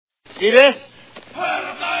See this? This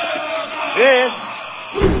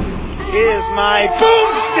is my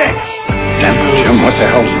boomstick. Damn it, Jim, what the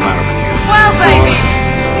hell's the matter with you? Well, baby,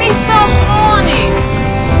 me so horny.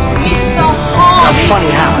 Me so horny. I'm funny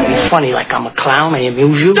how? Are you funny like I'm a clown? I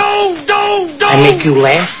amuse you? Don't! I make you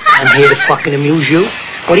laugh? I'm here to fucking amuse you?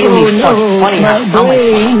 What do you mean funny how? How am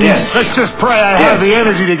I funny? Yes, let's just pray I have the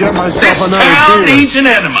energy to get myself another Town beer. needs an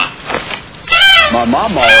enema. My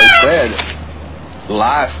mom always said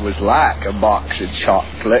life was like a box of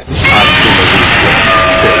chocolates. You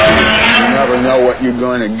never know what you're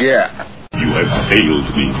going to get. You have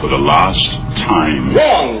failed me for the last time.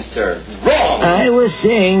 Wrong, sir. Wrong. I was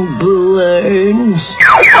saying balloons.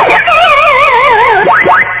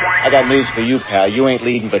 I got news for you, pal. You ain't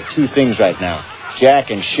leading but two things right now. Jack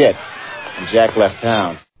and shit. And Jack left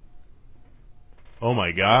town. Oh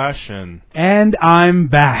my gosh, And I'm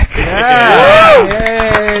back. Yeah.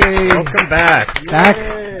 Yay. Welcome back. Back.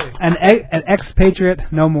 An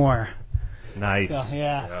expatriate no more. Nice. So,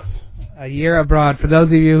 yeah. Yes. A year abroad. For those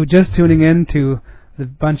of you just tuning in to the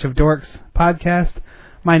Bunch of Dorks podcast,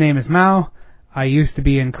 my name is Mao. I used to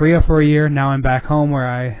be in Korea for a year. Now I'm back home where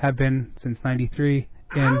I have been since '93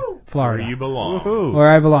 in Florida. Where you belong. Woohoo.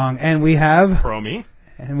 Where I belong. And we have... Promi.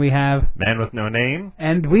 And we have... Man with no name.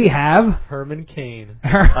 And we have... Herman Cain.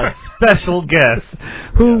 A special guest.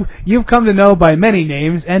 Who you've come to know by many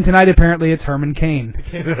names, and tonight apparently it's Herman Cain.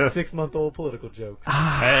 Became a 6-month-old political joke. Hey,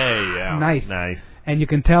 yeah. Nice. And you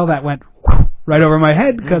can tell that went right over my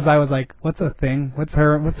head, because I was like, what's a thing? What's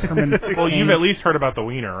Herman Well, Cain? you've at least heard about the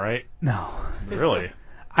wiener, right? No. Really?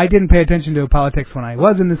 I didn't pay attention to politics when I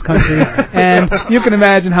was in this country, and you can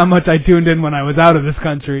imagine how much I tuned in when I was out of this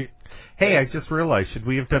country. Hey, I just realized, should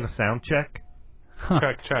we have done a sound check?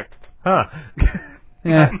 Huh. Check. Huh.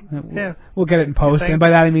 Yeah. Yeah. We'll get it in post, and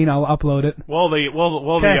by that I mean I'll upload it. Well,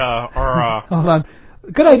 our Hold on.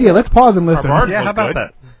 Good idea. Let's pause and listen. yeah, how about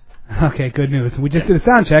that? Okay, good news. We just did a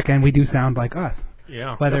sound check, and we do sound like us.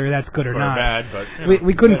 Yeah. Whether that's good or not. bad, but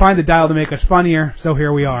We couldn't find the dial to make us funnier, so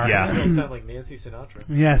here we are. Yeah. You sound like Nancy Sinatra.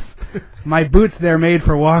 Yes. My boots, they're made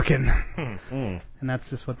for walking. And that's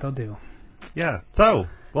just what they'll do. Yeah. So,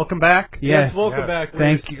 welcome back. Yes, welcome back.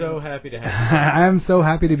 Thank We're you. so happy to have you. I am so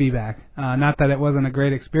happy to be back. Not that it wasn't a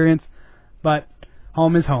great experience, but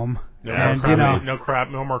home is home. No, And,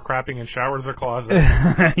 no more crapping in showers or closets.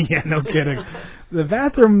 Yeah, no kidding. The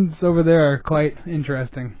bathrooms over there are quite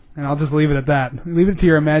interesting, and I'll just leave it at that. Leave it to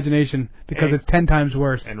your imagination, because it's 10 times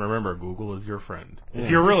worse. And remember, Google is your friend. If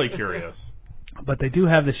you're really curious. But they do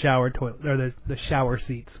have the shower toilet, or the shower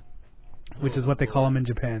seats, which is what they call them in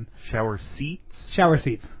Japan. Shower seats? Shower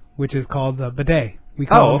seats, which is called the bidet. We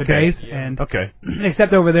call them bidets, and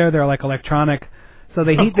except over there they're like electronic. So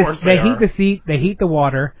they heat the seat, they heat the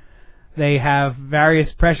water. They have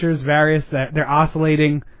various pressures, they're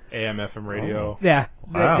oscillating. AM, FM radio. Yeah.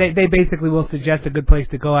 Wow. They basically will suggest a good place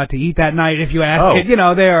to go out to eat that night if you ask it. You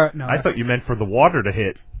know, they are... No, I thought you meant for the water to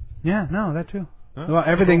hit. Yeah, no, that too. Huh? Well,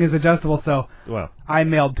 everything is adjustable, so Well, I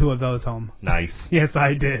mailed 2 of those home. nice. Yes,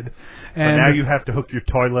 I did. So And now you have to hook your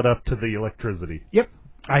toilet up to the electricity. Yep,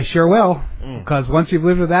 I sure will. Because once you've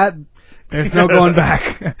lived with that, there's no going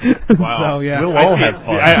back. Wow. So, yeah. We'll all have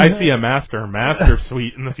fun. I see a master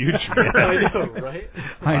suite in the future. I know, right?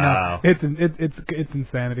 I know. Wow. It's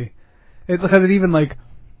insanity. Because it even, like,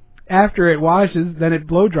 after it washes, then it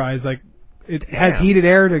blow dries. Like, it has heated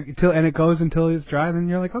air and it goes until it's dry. Then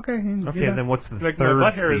you're like, okay. Okay, and then what's the Like, third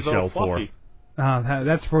my butt hair is all seashell for? fluffy.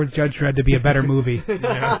 That's for Judge Dredd to be a better movie. No,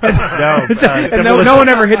 no one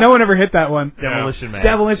ever hit that one. Demolition Man.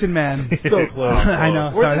 Demolition Man. So close. I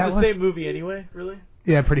know. We're Sorry, in that the one. same movie anyway, really?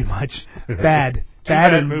 Yeah, pretty much. Bad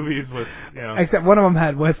Bad movies with, Except one of them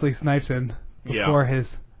had Wesley Snipes in Yeah. before his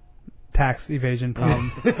tax evasion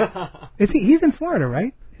problems. He's in Florida,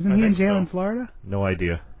 right? Isn't he in jail in Florida? No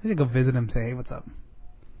idea. I should go visit him. Say, hey, what's up?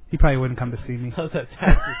 He probably wouldn't come to see me. How's that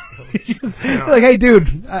taxes? Like, hey,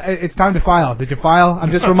 dude, it's time to file. Did you file?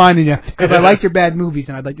 I'm just reminding you because I like your bad movies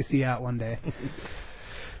and I'd like to see you out one day.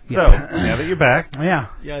 So, now that you're back, Yeah.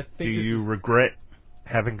 Yeah, I think do you regret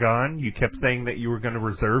having gone? You kept saying that you were going to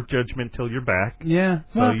reserve judgment till you're back. Yeah.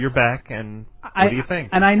 So Well, you're back, and what do you think?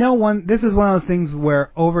 And I know this is one of those things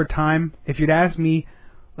where over time, if you'd ask me,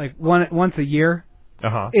 like once a year,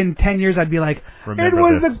 in 10 years, I'd be like, Remember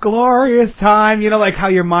it was this. a glorious time. You know, like how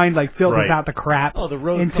your mind like filters Right. out the crap. Oh, the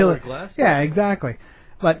rose-colored glasses. Yeah, exactly.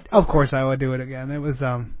 But of course, I would do it again. It was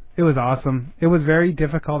awesome. It was very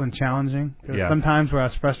difficult and challenging. There was some times where I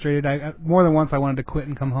was frustrated. More than once, I wanted to quit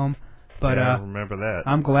and come home. But I remember that.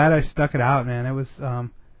 I'm glad I stuck it out, man. It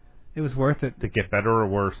was worth it. Did it get better or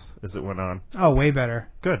worse as it went on? Oh, way better.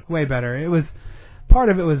 Good. Way better. It was part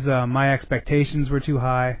of it was my expectations were too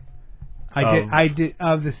high. I did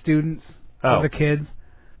of the students, of the kids.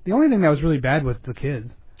 The only thing that was really bad was the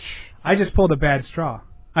kids. I just pulled a bad straw.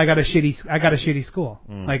 I got a shitty school.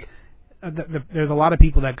 Like, there's a lot of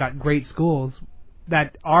people that got great schools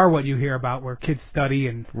that are what you hear about, where kids study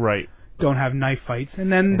and don't have knife fights,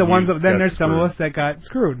 and then there's some of us that got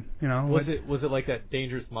screwed. You know, was it like that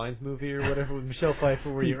Dangerous Minds movie or whatever with Michelle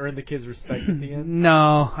Pfeiffer, where you earn the kids' respect at the end?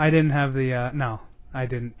 No, I didn't have the. No, I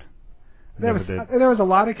didn't. There was a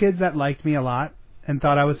lot of kids that liked me a lot and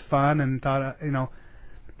thought I was fun and thought that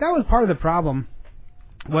was part of the problem.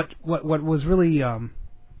 What was really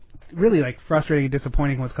like frustrating and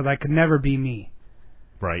disappointing was because I could never be me.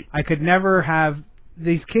 Right. I could never have.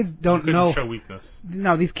 These kids don't know. Show weakness.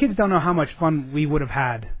 No, these kids don't know how much fun we would have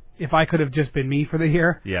had if I could have just been me for the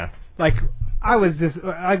year. Yeah. Like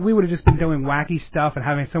we would have just been doing wacky stuff and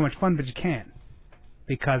having so much fun, but you can't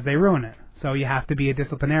because they ruin it. So you have to be a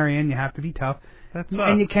disciplinarian. You have to be tough. That sucks.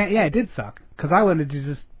 And you can't. Yeah, it did suck because I wanted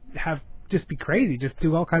to just be crazy, just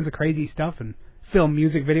do all kinds of crazy stuff and film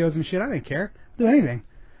music videos and shit. I didn't care, do anything.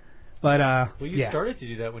 But you started to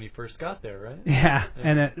do that when you first got there, right? Yeah,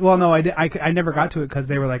 and no, I did. I never got to it because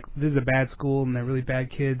they were like, "This is a bad school and they're really bad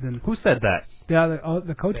kids." And who said that?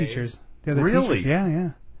 The co-teachers. The other really? Teachers. Yeah.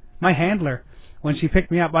 My handler, when she picked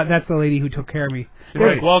me up, that's the lady who took care of me.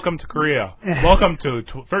 Right. Welcome to Korea. Welcome to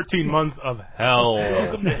 13 months of hell.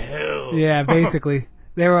 Welcome to hell. Yeah, basically.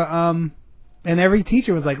 They were and every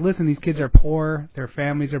teacher was like, "Listen, these kids are poor. Their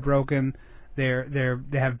families are broken. They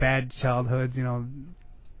have bad childhoods. You know."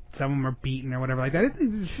 Some of them are beaten or whatever like that.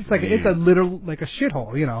 It's like it's a literal like a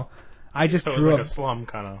shithole, you know. I just so grew it was up like a slum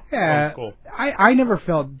kind of slum school. I never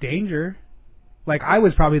felt danger. Like I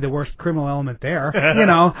was probably the worst criminal element there, you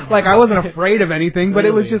know. Like I wasn't afraid of anything, but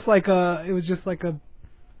it was just a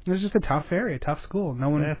tough area, tough school. No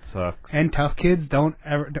one. That sucks. And tough kids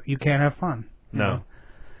you can't have fun. No. Know?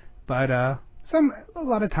 But a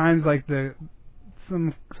lot of times like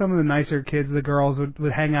some of the nicer kids, the girls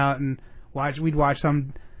would hang out and we'd watch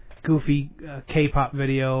some goofy K-pop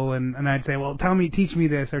video, and I'd say, well, teach me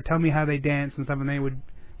this, or tell me how they dance and stuff, and they would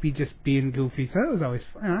be just being goofy. So it was always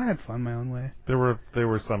fun. I had fun my own way. There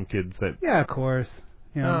were some kids that. Yeah, of course.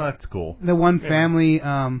 You know, that's cool. The one family,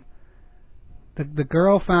 the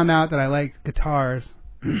girl found out that I liked guitars,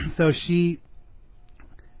 so she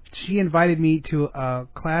invited me to a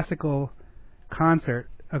classical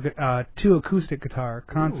concert, two acoustic guitar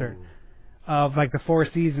concert. Ooh. Of like the Four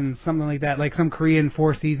Seasons, something like that, like some Korean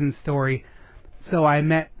Four Seasons story. So I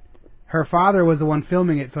met her father was the one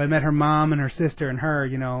filming it, so I met her mom and her sister and her,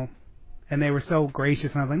 you know, and they were so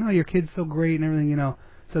gracious, and I was like, "No, your kid's so great," and everything, you know.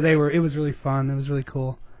 So it was really fun. It was really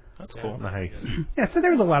cool. That's cool. Nice. Yeah, so there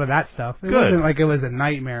was a lot of that stuff. It wasn't like it was a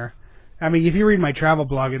nightmare. I mean, if you read my travel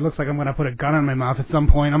blog, it looks like I'm going to put a gun on my mouth at some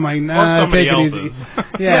point. I'm like, nah, somebody take it else's. easy.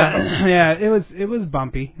 Yeah, it was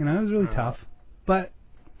bumpy. You know, it was really tough. But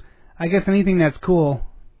I guess anything that's cool,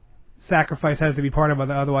 sacrifice has to be part of it.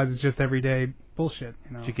 Otherwise, it's just everyday bullshit.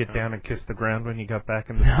 You know? Did you get down and kiss the ground when you got back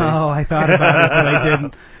in the States? No, I thought about it, but I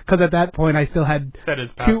didn't. Because at that point, I still had set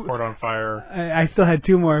his passport on fire. I still had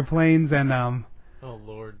 2 more planes and oh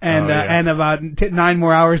Lord. And about 9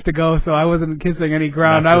 more hours to go, so I wasn't kissing any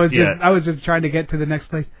ground. I was just trying to get to the next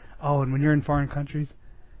place. Oh, and when you're in foreign countries,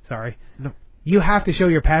 you have to show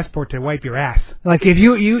your passport to wipe your ass. Like if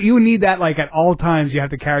you need that, like at all times, you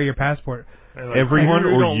have to carry your passport. Like, everyone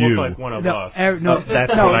or don't you? Look like one of us. That's no,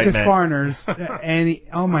 what I just meant. foreigners.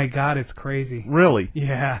 Oh my God, it's crazy. Really?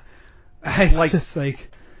 Yeah. It's like, just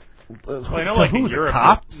like. Well, I know, like in Europe,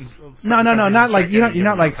 cops? No, not like you're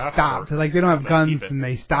not like stopped. Like they don't have guns and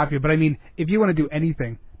they stop you. But I mean, if you want to do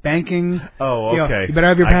anything, banking. Oh, okay. You better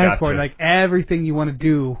have your passport. Gotcha. Like everything you want to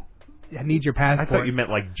do. I need your passport. I thought you meant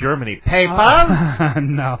like Germany. Papers?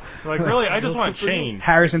 No. Like, really? I just want change.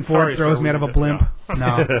 Harrison Ford throws me out of a blimp.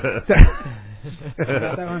 No.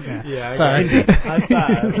 Yeah, sorry. High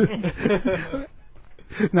five.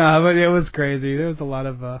 No, but it was crazy. There was a lot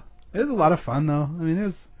of fun though. I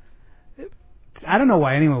mean, I don't know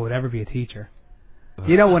why anyone would ever be a teacher.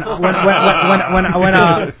 You know, when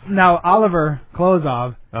now Oliver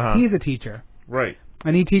Klozov, he's a teacher. Right.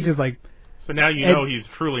 And he teaches like. So now you know he's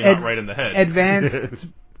truly not right in the head. Advanced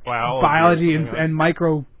biology and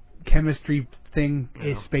microchemistry thing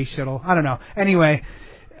is space shuttle. I don't know. Anyway,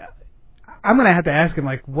 I'm gonna have to ask him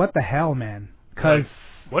like, what the hell, man? Because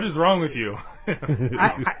what is wrong with you?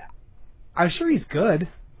 I'm sure he's good.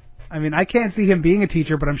 I mean, I can't see him being a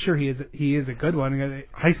teacher, but I'm sure he is a good one.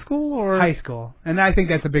 High school or high school, and I think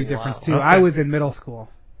that's a big difference too. Okay. I was in middle school.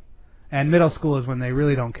 And middle school is when they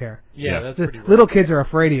really don't care. Yeah, that's pretty rough. Little kids are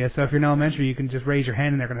afraid of you, so if you're in elementary, you can just raise your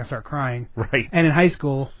hand and they're going to start crying. Right. And in high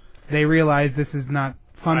school, they realize this is not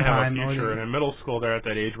fun I time. have a future, and in middle school they're at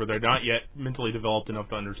that age where they're not yet mentally developed enough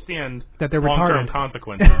to understand that they're long-term retarded.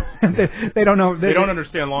 Consequences. they don't know. They don't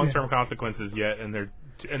understand long-term consequences yet, and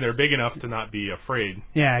they're big enough to not be afraid.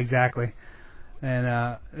 Yeah, exactly.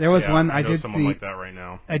 And there was one I I know did someone see. like that right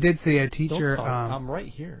now. I did see a teacher. Don't talk. I'm right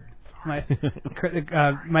here.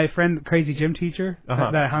 My friend, Crazy Gym teacher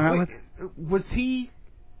that I hung out with.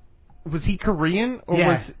 Was he Korean? Or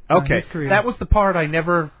yeah. Okay. Korean. That was the part I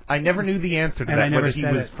never knew the answer to and that. I never whether he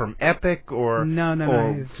said was it. from Epic or no,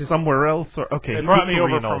 he was just somewhere else. Or okay, They brought me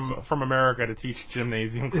over Korean from America to teach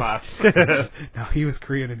gymnasium class. No, he was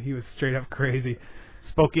Korean and he was straight up crazy.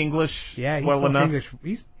 Spoke English he well spoke enough. English.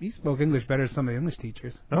 He spoke English better than some of the English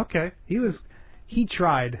teachers. Okay. He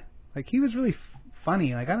tried. Like, he was really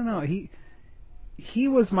funny. Like, I don't know. He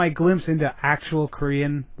was my glimpse into actual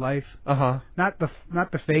Korean life. Not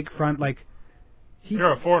the fake front. Like,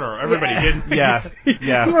 you're a foreigner. Everybody did.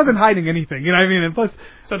 Yeah. He wasn't hiding anything. You know what I mean? And plus,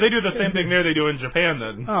 so they do the same thing there they do in Japan.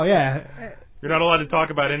 Then. Oh yeah. You're not allowed to talk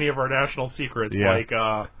about any of our national secrets, like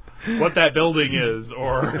what that building is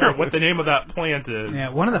or what the name of that plant is.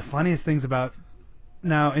 Yeah. One of the funniest things about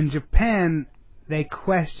now in Japan, they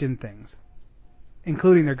question things,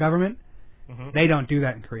 including their government. They don't do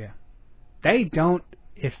that in Korea. They don't.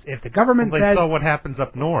 If the government says, they saw what happens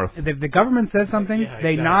up north. If the government says something,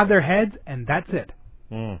 they nod their heads, and that's it.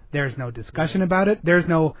 There's no discussion about it. There's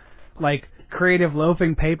no like creative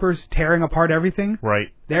loafing papers tearing apart everything. Right.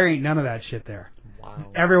 There ain't none of that shit there.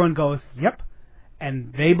 Wow. Everyone goes, yep,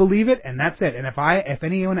 and they believe it, and that's it. And if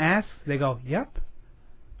anyone asks, they go, yep,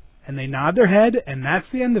 and they nod their head, and that's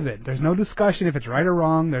the end of it. There's no discussion if it's right or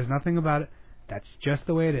wrong. There's nothing about it. That's just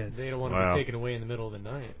the way it is. They don't want to be taken away in the middle of the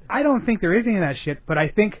night. I don't think there is any of that shit, but I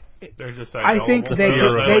think they're just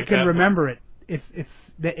they can remember it.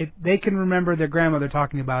 They can remember their grandmother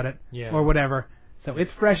talking about it or whatever. So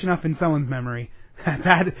it's fresh enough in someone's memory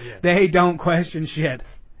that they don't question shit.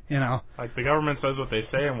 You know, like the government says what they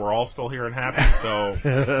say, and we're all still here and happy.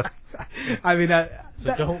 So I mean,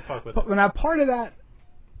 so don't fuck with it. But now part of that,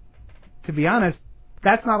 to be honest,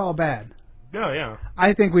 that's not all bad. Yeah.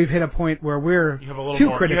 I think we've hit a point where we're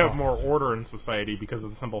too critical. You have more order in society because of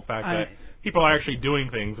the simple fact that people are actually doing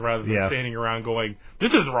things rather than standing around going,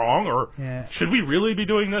 "This is wrong," or "Should we really be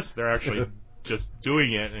doing this?" They're actually just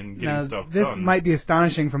doing it and getting stuff done. This might be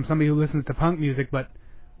astonishing from somebody who listens to punk music, but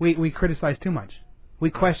we criticize too much. We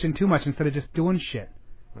question too much instead of just doing shit.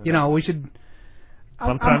 You know, we should.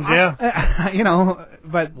 Sometimes, you know,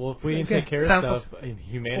 but if we didn't take care of stuff,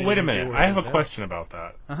 humanity. Wait a minute, I have a question about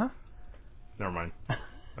that. Never mind.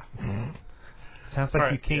 Sounds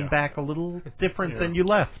like you came back a little different than you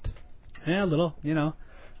left. Yeah, a little. You know,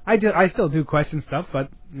 I still do question stuff, but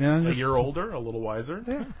you know, a year older, a little wiser.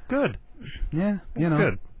 Yeah, good. Yeah, you know,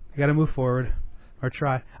 good. You got to move forward or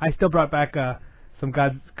try. I still brought back some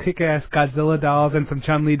kick-ass Godzilla dolls and some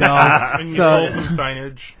Chun-Li dolls. And you sold some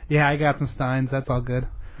signage. Yeah, I got some Steins. That's all good.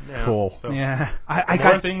 Yeah, cool. So yeah, I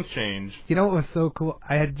more got things change. You know what was so cool?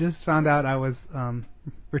 I had just found out I was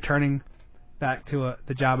returning back to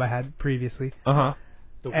the job I had previously. The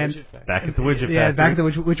widget factory. Back at the widget factory. Yeah, back at the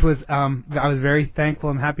which was I was very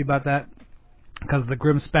thankful and happy about that because the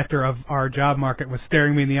grim specter of our job market was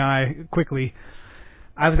staring me in the eye quickly.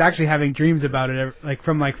 I was actually having dreams about it, like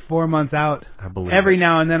from 4 months out. I believe every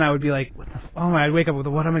now and then I would be like, I'd wake up with,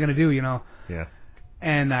 what am I going to do, you know? Yeah.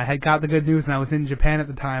 And I had got the good news, and I was in Japan at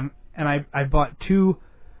the time, and I bought 2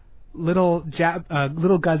 little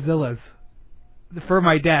Godzillas for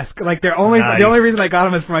my desk. Like the only reason I got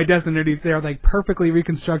them is for my desk underneath. They're like perfectly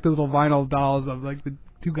reconstructed little vinyl dolls of like the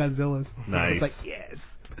 2 Godzillas. Nice. It's like yes.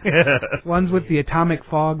 One's with the atomic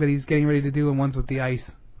fog that he's getting ready to do, and one's with the ice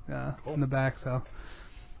in the back. So.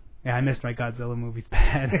 Yeah, I missed my Godzilla movies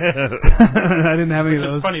bad. I didn't have any of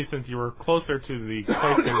those. It's funny since you were closer to the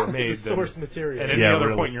place they were made than source material at any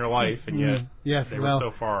other point in your life, and yet they were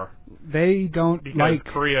so far. They don't because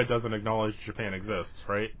Korea doesn't acknowledge Japan exists,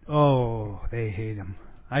 right? Oh, they hate him.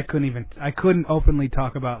 I couldn't openly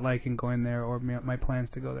talk about liking going there or my plans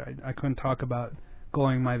to go there. I couldn't talk about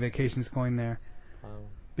my vacations going there.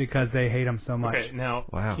 Because they hate him so much. Okay, now,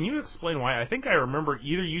 can you explain why? I think I remember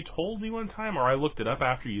either you told me one time or I looked it up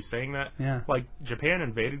after you saying that. Yeah. Like, Japan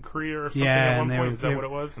invaded Korea or something at one point? Is that what it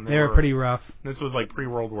was? And they were pretty rough. This was like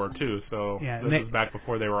pre-World War II, so this was back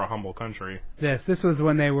before they were a humble country. This was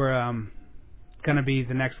when they were going to be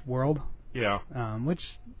the next world. Yeah. Which,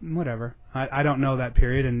 whatever. I don't know that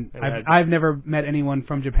period, and I've never met anyone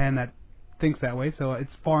from Japan that thinks that way, so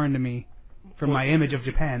it's foreign to me. From my image of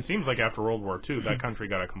Japan. It seems like after World War II, that country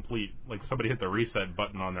got a complete, somebody hit the reset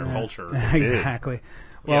button on their culture. Exactly.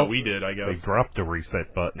 Well, we did, I guess. They dropped the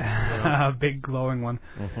reset button. A big glowing one.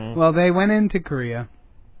 Mm-hmm. Well, they went into Korea,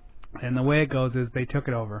 And the way it goes is they took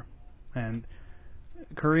it over. And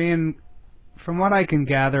Korean, from what I can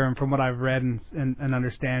gather and from what I've read and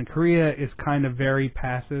understand, Korea is kind of very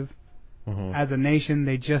passive. Mm-hmm. As a nation,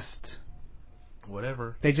 they just...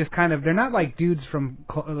 Whatever. They just kind of... They're not like dudes from...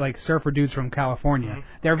 like surfer dudes from California. Mm-hmm.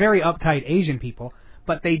 They're very uptight Asian people,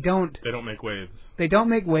 but they don't... They don't make waves. They don't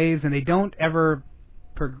make waves, and they don't ever...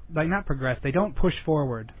 not progress. They don't push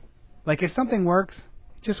forward. Like, if something works...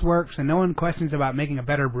 just works, and no one questions about making a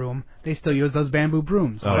better broom. They still use those bamboo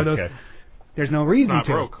brooms. Oh, okay. There's no reason it's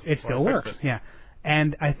not to. Broke. It still works. Yeah.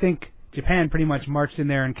 And I think Japan pretty much marched in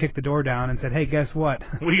there and kicked the door down and said, "Hey, guess what?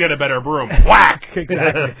 We got a better broom." Whack!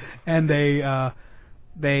 Exactly. And they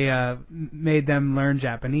made them learn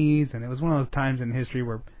Japanese, and it was one of those times in history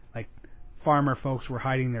where like farmer folks were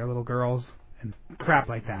hiding their little girls and crap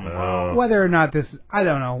like that. Oh. Whether or not this, I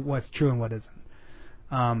don't know what's true and what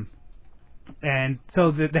isn't. And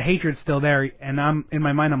so the hatred's still there, and in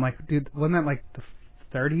my mind I'm like, dude, wasn't that like the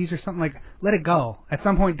 30s or something? Like, let it go. At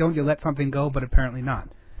some point, don't you let something go? But apparently not,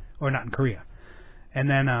 or not in Korea. And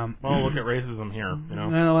then well, look at racism here, you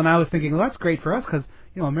know. And I was thinking, well, that's great for us because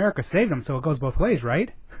America saved them, so it goes both ways,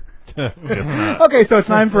 right? Okay, so it's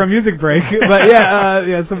time for a music break. But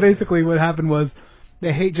yeah. So basically, what happened was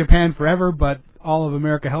they hate Japan forever, but all of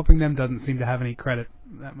America helping them doesn't seem to have any credit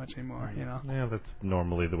that much anymore, Yeah, that's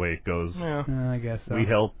normally the way it goes. Yeah. I guess so. We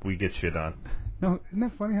help, we get shit on. No, isn't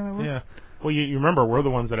that funny how that works? Yeah. Well, you remember we're the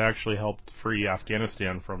ones that actually helped free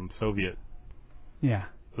Afghanistan from Soviet. Yeah.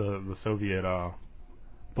 The Soviet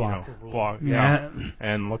bloc. Yeah.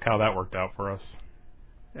 And look how that worked out for us.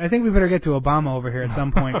 I think we better get to Obama over here at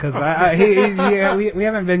some point because we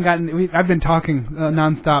haven't I've been talking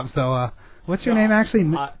nonstop. So what's your name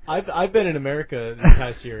actually? I've been in America this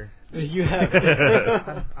past year. You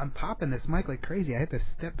have. I'm popping this mic like crazy. I have to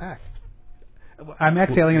step back. I'm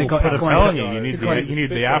exhaling and I'm telling you, you need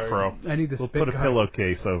the afro. I need the We'll put a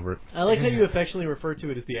pillowcase over it. I like how you affectionately refer to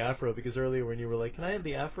it as the afro because earlier when you were like, "Can I have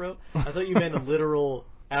the afro?" I thought you meant a literal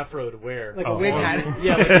afro to wear, like a wig hat.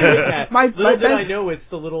 Yeah, like a wig hat. Little did I know it's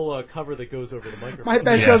the little cover that goes over the microphone. My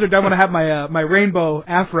best shows are done when I have my rainbow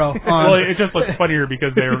afro on. Well, it just looks funnier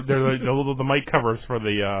because they're the mic covers for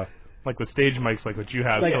the. Like the stage mics, like what you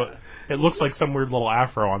have, like, so it looks like some weird little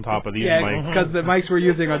afro on top of these mics. Yeah, because the mics we're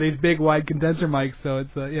using are these big, wide condenser mics, so it's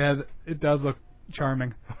it does look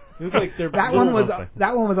charming. It like that one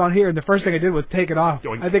was on here, and the first thing I did was take it off.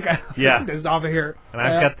 I think it's off of here. And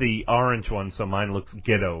I've got the orange one, so mine looks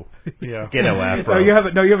ghetto. Yeah, ghetto afro. Oh, you have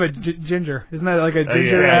a ginger. Isn't that like a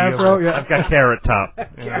ginger afro? Yeah. I've got carrot top.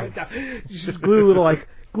 Carrot top. You just glue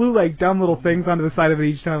dumb little things onto the side of it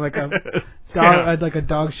each time, like a dog, like a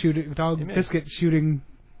dog biscuit shooting.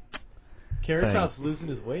 Carrot Top's losing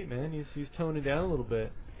his weight, man. He's toning down a little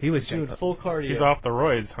bit. He was doing full cardio. He's off the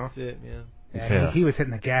roids, huh? That's it, man. Yeah. He was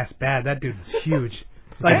hitting the gas bad. That dude was huge.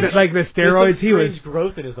 like the steroids, he was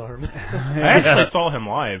growth in his arm. I actually saw him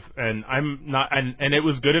live, and I'm not, and it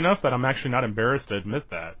was good enough that I'm actually not embarrassed to admit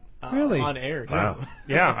that. Really? On air. Wow.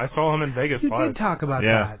 Yeah, I saw him in Vegas live. You did talk about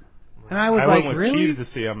that. And I was went with really? Cheese to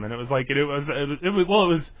see him, and it was like it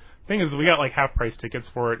was. Thing is, we got like half price tickets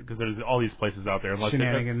for it because there's all these places out there.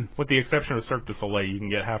 With the exception of Cirque du Soleil, you can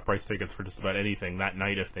get half price tickets for just about anything that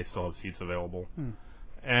night if they still have seats available.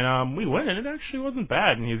 And we went, and it actually wasn't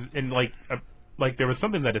bad. And like there was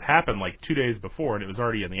something that had happened like 2 days before, and it was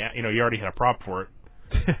already in the you already had a prop for it.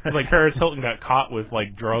 Like Paris Hilton got caught with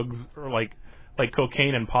like drugs or like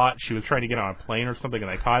cocaine and pot. She was trying to get on a plane or something,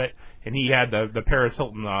 and they caught it. And he had the Paris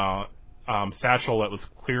Hilton satchel that was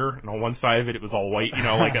clear, and on one side of it was all white,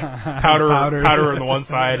 like a powder on the one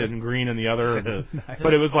side and green on the other. Nice.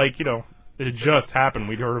 But it was like, it had just happened.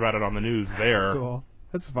 We'd heard about it on the news there. That's cool.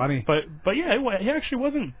 That's funny. But yeah, it actually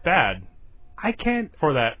wasn't bad. I can't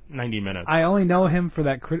for that 90 minutes. I only know him for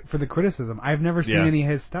that for the criticism. I've never seen any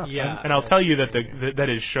of his stuff. Yeah, and I'll tell you that that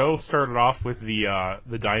his show started off with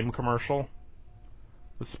the Dime commercial,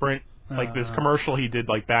 the Sprint, like this commercial he did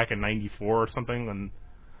like back in '94 or something, and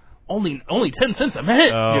only 10 cents a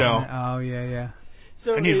minute, Oh yeah.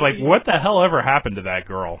 So and he's like, "What the hell ever happened to that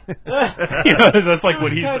girl?" That's like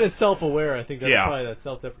what he's kind of self-aware. I think that's probably that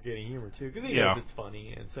self-deprecating humor too, because he knows it's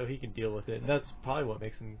funny, and so he can deal with it. And that's probably what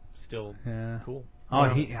makes him still cool. All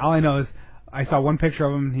I know is I saw one picture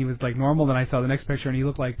of him, and he was like normal. Then I saw the next picture, and he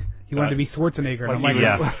looked like he wanted to be Schwarzenegger. And I'm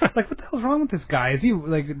like, what the hell's wrong with this guy? Is he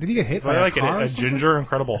like, did he get hit by a car? A ginger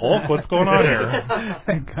Incredible Hulk? What's going on here?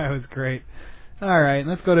 That guy was great. All right,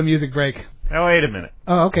 let's go to music break. Oh, wait a minute.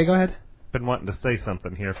 Oh, okay, go ahead. Been wanting to say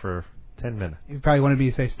something here for 10 minutes. You probably wanted me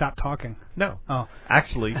to say stop talking. No. Oh.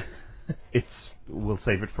 Actually, we'll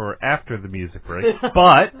save it for after the music break.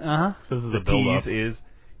 But this is the tease is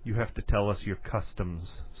You have to tell us your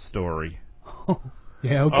customs story.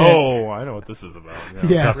 Yeah, okay. Oh, I know what this is about.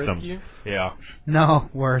 Yeah. Customs. Yeah. No,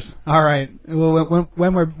 worse. All right. Well,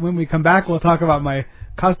 when we come back, we'll talk about my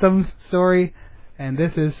customs story, and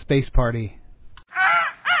this is Space Party.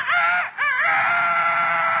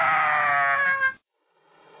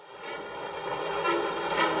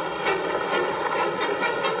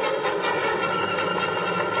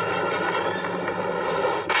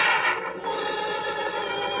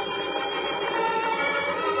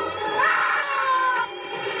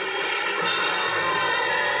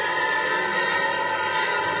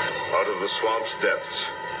 Swamp's depths,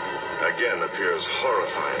 again appears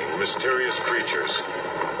horrifying, mysterious creatures,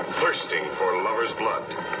 thirsting for lovers' blood,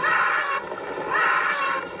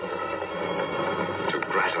 to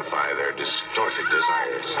gratify their distorted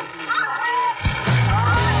desires.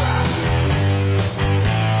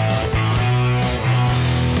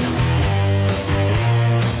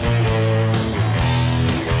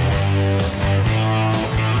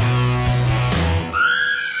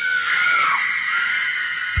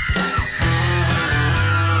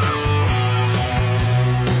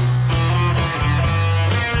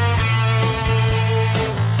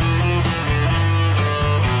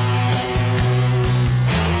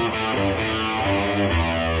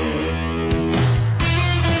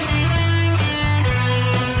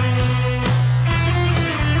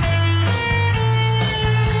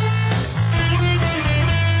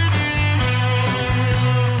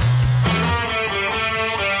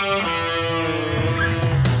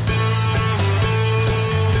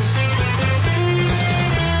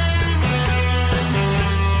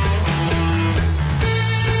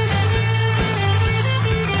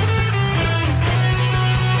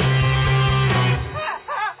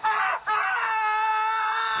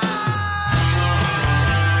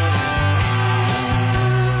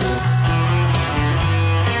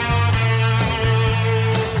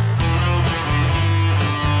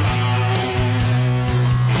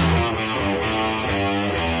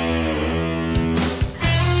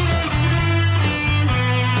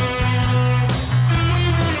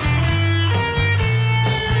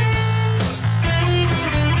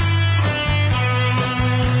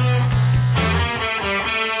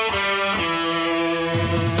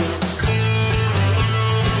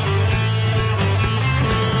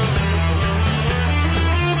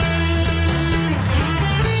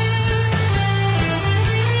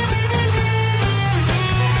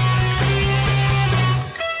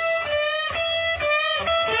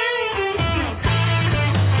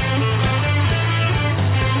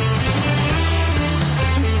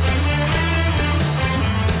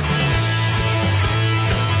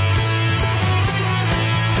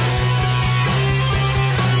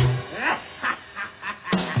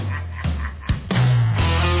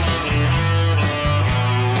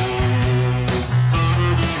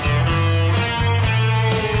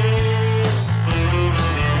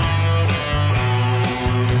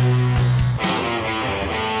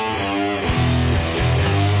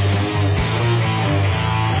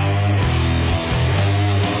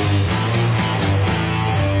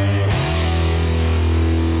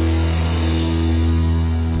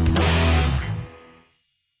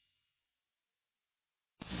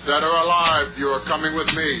 Dead or alive, you are coming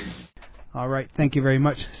with me. All right, thank you very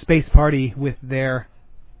much. Space Party with their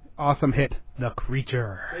awesome hit, The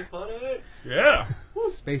Creature. Space Party! Yeah!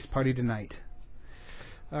 Space Party tonight.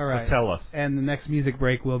 All right. So tell us. And the next music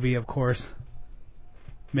break will be, of course,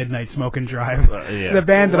 Midnight Smoke and Drive. Yeah. The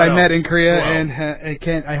band that I met in Korea,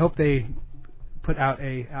 and I hope they put out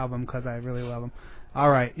a album because I really love them. All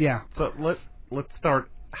right, yeah. So let's start.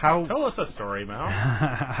 Tell us a story, Mal.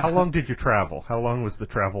 How long did you travel? How long was the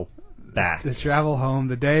travel back? The travel home,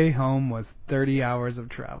 the day home was 30 hours of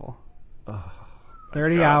travel. Oh,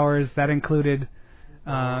 30 hours. That included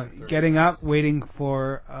getting up, waiting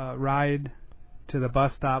for a ride to the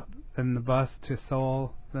bus stop, then the bus to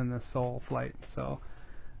Seoul, then the Seoul flight. So.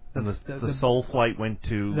 And the Seoul flight went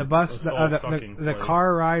to the bus. The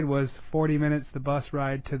car ride was 40 minutes. The bus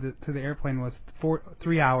ride to the airplane was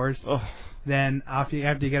 3 hours. Oh. Then after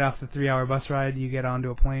you get off the 3-hour bus ride, you get onto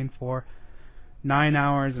a plane for 9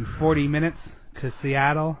 hours and 40 minutes to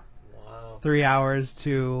Seattle. Wow. 3 hours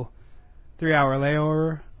to 3-hour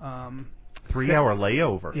layover. 3-hour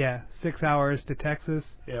layover. Yeah, 6 hours to Texas.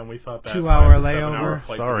 Yeah, and we thought that 2-hour layover.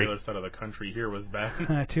 Flight to the other side of the country here was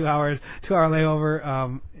bad. 2 hour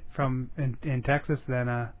layover from in Texas, then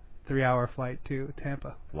a 3-hour flight to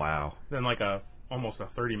Tampa. Wow. Then almost a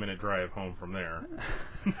 30-minute drive home from there.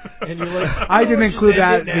 And you're like, I didn't include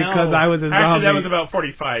that because I was a zombie. Actually, that was about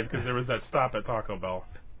 45 because there was that stop at Taco Bell.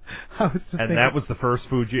 And that was the first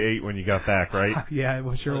food you ate when you got back, right? Yeah,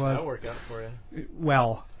 it sure was. That worked out for you.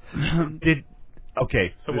 Well,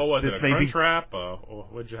 okay. So what was it? A crunch wrap?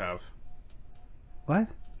 What'd you have? What?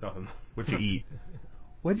 Nothing. What'd you eat?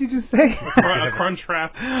 What'd you just say? A crunch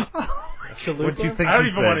wrap. What'd you think? I don't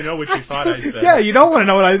even want to know what you thought I said. Yeah, you don't want to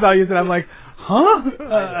know what I thought you said. I'm like, huh?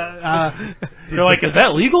 You're like, is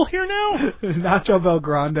that legal here now? Nacho Bel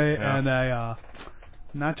Grande and a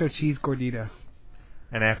nacho cheese gordita.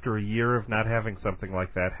 And after a year of not having something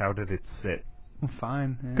like that, how did it sit? Well,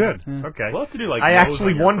 fine. Yeah, Good. Yeah. Okay. We'll have to do like I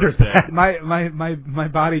actually wondered that. My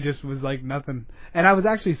body just was like nothing, and I was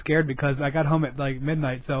actually scared because I got home at like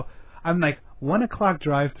midnight. So I'm like 1 o'clock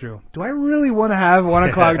drive-through. Do I really want to have 1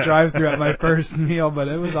 o'clock drive-through at my first meal? But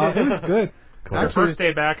it was good. Cool. Actually, first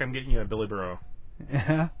day back, I'm getting you a Billy Burrow.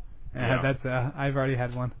 Yeah. That's I've already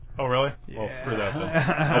had one. Oh really? Yeah. Well, screw that then.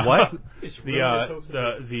 A what?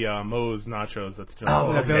 The Moe's nachos. That's just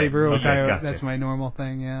the Billy Burrow. Gotcha. That's my normal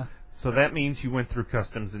thing. Yeah. So that means you went through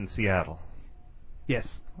customs in Seattle. Yes.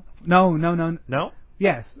 No. No?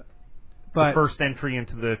 Yes. But the first entry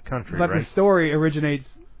into the country, but right? the story originates.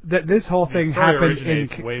 This whole thing happened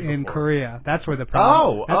in Korea. That's where the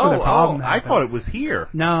problem. Where the problem happened. I thought it was here.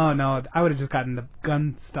 No. I would have just gotten the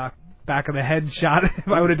gun stock back of the head shot if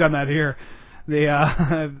I would have done that here.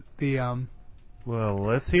 Well,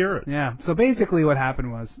 let's hear it. Yeah. So basically, what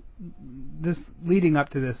happened was, this leading up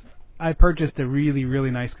to this, I purchased a really, really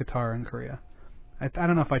nice guitar in Korea. I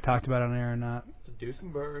don't know if I talked about it on air or not. The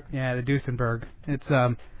Duesenberg. Yeah, the Duesenberg. It's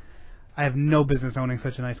I have no business owning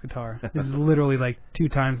such a nice guitar. This is literally like 2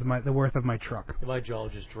 times the worth of my truck. My jaw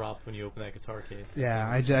just dropped when you open that guitar case.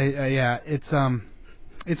 Yeah, yeah. It's one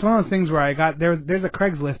of those things where I got there's a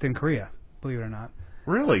Craigslist in Korea, believe it or not.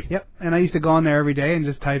 Really? Yep. And I used to go on there every day and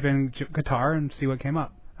just type in guitar and see what came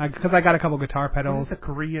up. Because I got a couple guitar pedals. What does a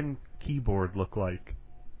Korean keyboard look like?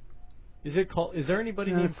 Is there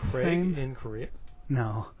anybody named Craig in Korea?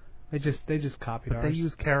 No. They just copied ours. But they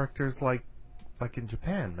use characters like in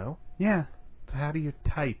Japan, no? Yeah. So how do you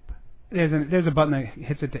type? There's a button that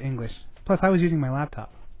hits it to English. Plus, I was using my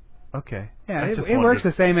laptop. Okay. Yeah, it works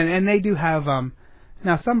the same, and they do have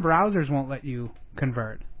now some browsers won't let you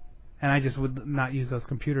convert, and I just would not use those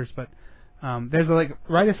computers. But there's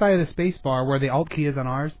right aside of the space bar where the Alt key is on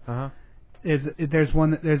ours. There's one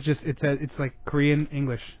that it's like Korean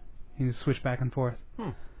English. You can just switch back and forth,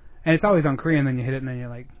 and it's always on Korean. Then you hit it, and then you're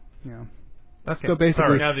like, Okay. So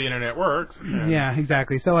basically, now the internet works. Yeah,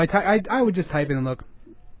 exactly. So I would just type in and look,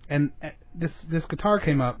 and this guitar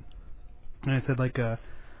came up, and it said like a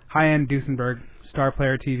high-end Duesenberg Star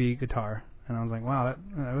Player TV guitar, and I was like, wow,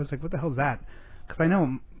 I was like, what the hell is that? Because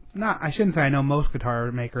I shouldn't say I know most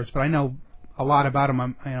guitar makers, but I know a lot about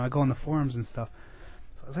them. I go on the forums and stuff.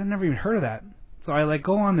 So I've never even heard of that. So I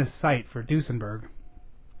go on this site for Duesenberg,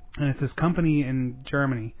 and it's this company in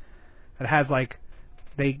Germany that has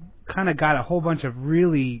they kind of got a whole bunch of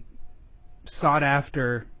really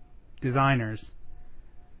sought-after designers,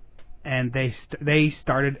 and they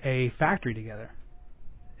started a factory together,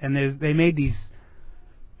 and they made these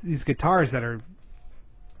guitars that are,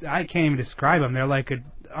 I can't even describe them. They're like an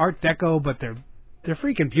Art Deco, but they're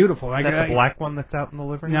freaking beautiful. Is that the black one that's out in the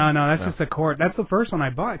living room? No, that's just the Chord. That's the first one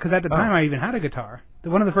I bought, because at the time I even had a guitar.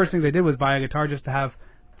 One of the first things I did was buy a guitar just to have,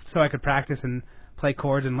 so I could practice and play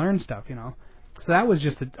chords and learn stuff, So that was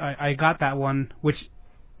just I got that one, which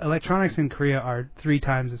electronics in Korea are 3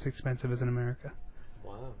 times as expensive as in America.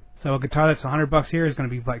 Wow. So a guitar that's $100 here is going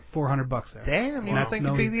to be like $400 there. Damn, you think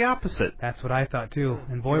it'd be the opposite. That's what I thought too,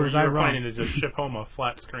 and boy was I wrong. You're planning to just ship home a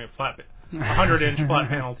flat screen, 100-inch flat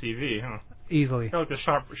panel TV, huh? Easily. Like the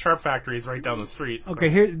Sharp factory is right down the street. Okay,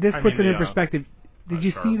 here this puts it in perspective. Did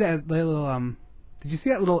you see that little Did you see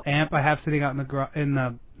that little amp I have sitting out in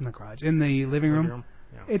the living room?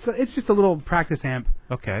 Yeah. It's just a little practice amp.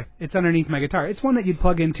 Okay. It's underneath my guitar. It's one that you'd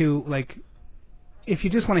plug into, if you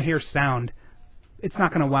just want to hear sound. It's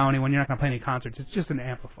not going to wow anyone. You're not going to play any concerts. It's just an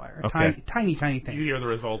amplifier. Tiny thing. You hear the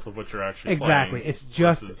results of what you're actually playing.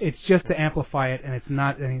 Exactly. It's just to amplify it, and it's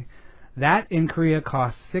not any. That in Korea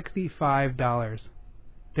costs $65.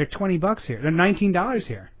 They're $20 here. They're $19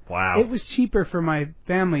 here. Wow. It was cheaper for my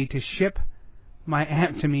family to ship my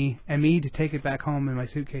amp to me and me to take it back home in my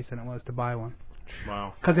suitcase than it was to buy one.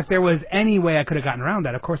 Wow. Because if there was any way I could have gotten around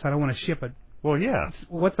that, of course I don't want to ship it. Well, yeah.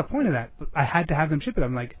 What's the point of that? I had to have them ship it.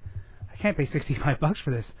 I'm like, I can't pay $65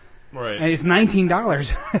 for this. Right. And it's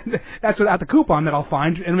 $19. That's without the coupon that I'll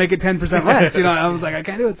find and make it 10% less. I was like, I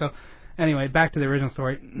can't do it. So anyway, back to the original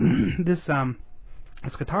story. This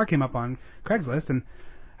guitar came up on Craigslist, and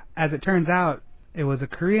as it turns out, it was a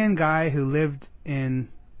Korean guy who lived in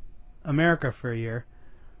America for a year,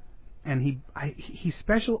 and he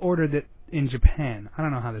special ordered it in Japan. I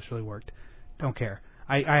don't know how this really worked. Don't care.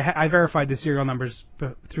 I verified the serial numbers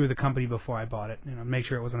through the company before I bought it, make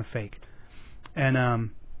sure it wasn't a fake.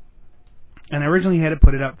 And originally he had to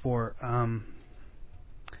put it up for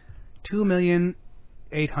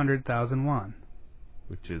 2,800,000 won,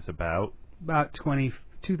 which is about $2,500.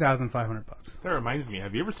 That reminds me.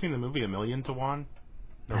 Have you ever seen the movie A Million to One?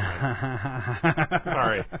 No,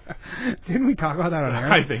 sorry. Didn't we talk about that on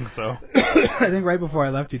air? I think so. I think right before I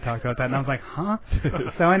left you talked about that, and I was like, huh?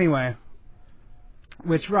 So anyway,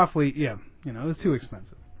 which roughly, it was too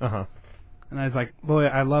expensive. Uh-huh. And I was like, boy,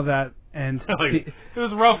 I love that. And it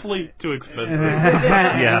was roughly too expensive.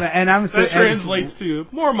 And that translates to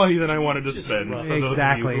more money than I wanted to spend for exactly. those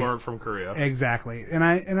of you who aren't from Korea. Exactly. And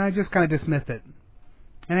I just kind of dismissed it.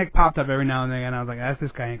 And it popped up every now and then, and I was like,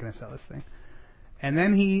 this guy ain't going to sell this thing. And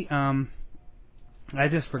then I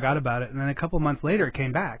just forgot about it, and then a couple months later it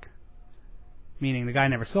came back. Meaning the guy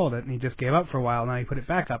never sold it, and he just gave up for a while, and now he put it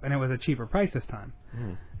back up, and it was a cheaper price this time.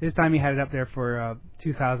 Mm. This time he had it up there for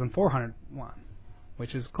 2,400 won,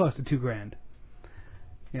 which is close to $2,000.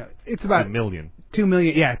 It's about $2 million. $2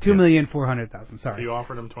 million, yeah, 2,400,000. Sorry. So you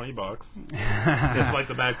offered him $20. It's like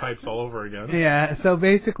the bagpipes all over again. Yeah. So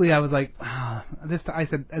basically, I was like, I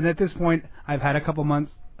said, and at this point, I've had a couple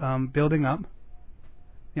months building up.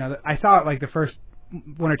 I saw it like the first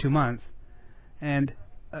 1 or 2 months, and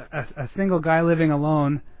a single guy living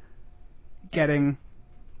alone getting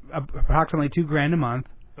approximately $2,000 a month.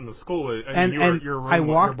 And the school, I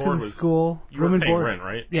walked to the school. You were paying rent,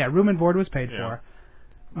 right? Yeah, room and board was paid for.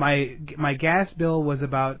 My gas bill was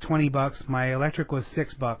about $20. My electric was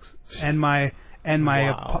 $6, and my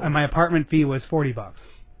apartment fee was $40.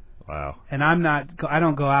 Wow. And I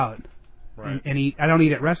don't go out and eat. I don't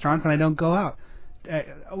eat at restaurants, and I don't go out.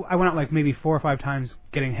 I went out like maybe 4 or 5 times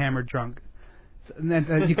getting hammered drunk. And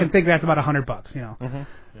then, you can think that's about $100, Mm-hmm.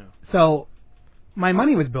 Yeah. So my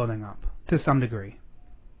money was building up to some degree.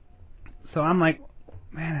 So I'm like,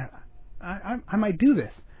 man, I might do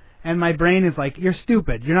this. And my brain is like, you're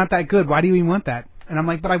stupid. You're not that good. Why do you even want that? And I'm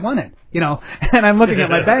like, but I want it, And I'm looking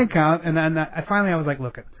at my bank account, and then I finally was like,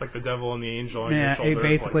 look. It's like the devil and the angel on your shoulder.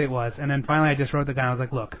 Basically it was. And then finally I just wrote the guy. I was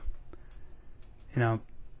like, look,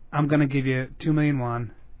 I'm going to give you 2 million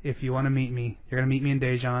won. If you want to meet me, you're going to meet me in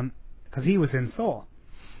Daejeon, because he was in Seoul.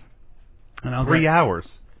 And I was 3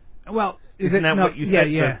 hours. Well, isn't that what you said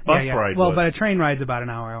the bus ride was? Well, was? but a train ride's about an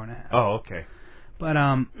hour and a half. Oh, okay. But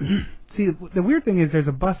see, the weird thing is there's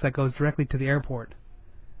a bus that goes directly to the airport.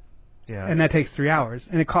 Yeah. And that takes 3 hours,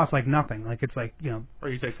 and it costs like nothing. Like it's like Or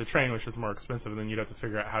you take the train, which is more expensive, and then you'd have to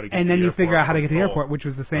figure out how to get. And to then the you figure out how to from get to the Seoul. airport, which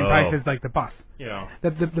was the same price as like the bus. Yeah.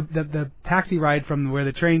 The taxi ride from where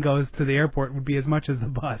the train goes to the airport would be as much as the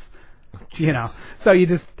bus. So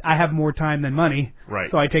I have more time than money.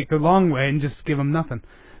 Right. So I take the long way and just give them nothing.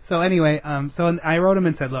 So anyway, so I wrote him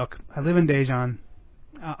and said, look, I live in Daejeon.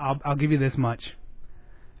 I'll give you this much.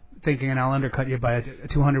 Thinking, and I'll undercut you by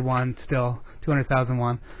 200 won still, 200,000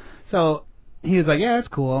 won. So he was like, yeah, that's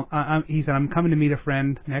cool. He said, I'm coming to meet a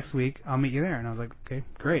friend next week. I'll meet you there. And I was like, okay,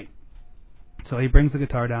 great. So he brings the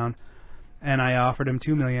guitar down, and I offered him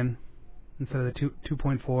 2 million instead of the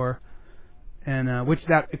 2.4, and which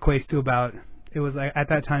that equates to about, it was like, at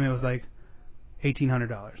that time it was like $1,800,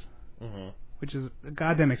 mm-hmm. which is a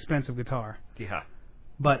goddamn expensive guitar. Yeah.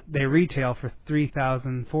 But they retail for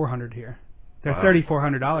 $3,400 here. They're Wow.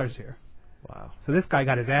 $3,400 here. Wow. So this guy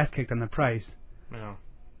got his ass kicked on the price. Yeah.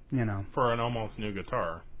 For an almost new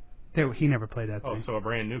guitar. He never played that thing. Oh, so a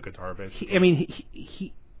brand new guitar, basically.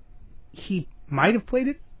 He might have played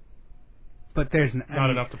it, but there's not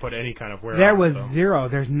enough to put any kind of wear. There was zero.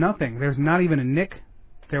 There's nothing. There's not even a nick.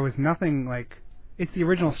 There was nothing like. It's the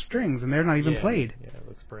original strings, and they're not even played. Yeah, it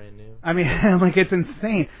looks brand new. I mean, it's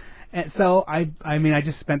insane. And so I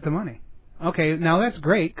just spent the money. Okay, now that's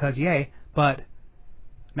great, cause yay. But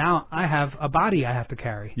now I have a body I have to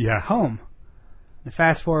carry home. And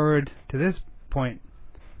fast forward to this point,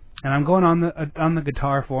 and I'm going on the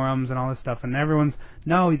guitar forums and all this stuff, and everyone's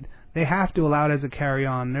they have to allow it as a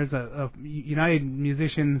carry-on. There's a United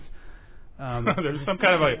Musicians. There's some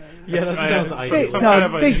kind of a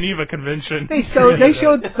Geneva Convention. They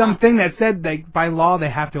showed something that said by law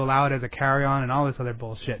they have to allow it as a carry-on and all this other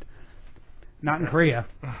bullshit. Not in Korea.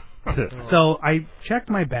 So I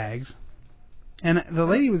checked my bags. And the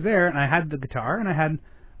lady was there, and I had the guitar, and I had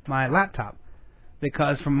my laptop.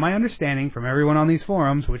 Because from my understanding, from everyone on these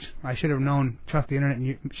forums, which I should have known, trust the internet,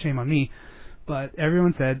 and shame on me, but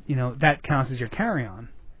everyone said, that counts as your carry-on.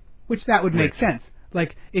 Which that would make sense.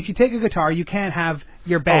 Like, if you take a guitar, you can't have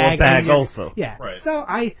your bag. Oh, a bag also. Yeah. Right. So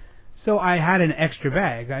I had an extra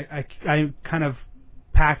bag. I kind of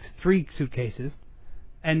packed 3 suitcases,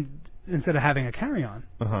 and instead of having a carry-on.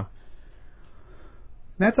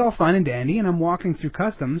 That's all fine and dandy, and I'm walking through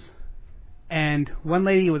customs, and one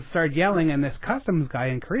lady started yelling, and this customs guy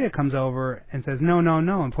in Korea comes over and says, no,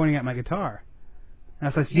 and pointing at my guitar. And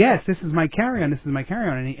I says, yes, this is my carry-on,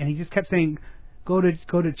 and he just kept saying, go to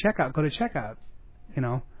checkout, you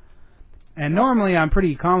know. And normally I'm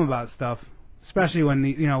pretty calm about stuff, especially when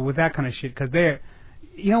with that kind of shit, because they're,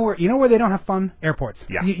 you know where they don't have fun? Airports.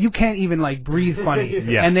 Yeah. You can't even like breathe funny,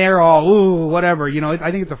 yeah. And they're all ooh whatever.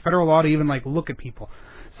 I think it's a federal law to even like look at people.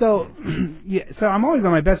 So yeah, so I'm always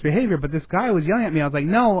on my best behavior, but this guy was yelling at me. I was like,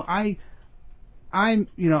 no, I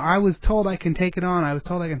was told I can take it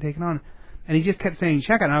on. And he just kept saying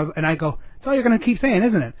check out, and I go, that's all you're gonna keep saying,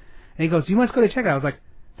 isn't it? And he goes, you must go to check out. I was like,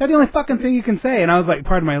 is that the only fucking thing you can say? And I was like,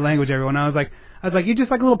 pardon my language, everyone. I was like, you're just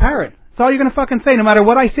like a little parrot. That's all you're gonna fucking say. No matter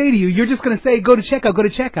what I say to you, you're just gonna say, go to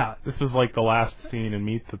checkout. This was like the last scene in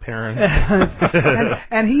Meet the Parents.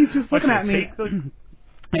 and he's just looking at me.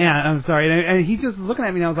 Yeah, I'm sorry. And he's just looking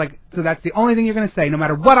at me, and I was like, so that's the only thing you're gonna say, no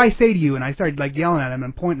matter what I say to you. And I started like yelling at him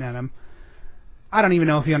and pointing at him. I don't even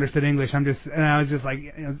know if he understood English. And I was just like,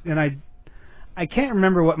 and I can't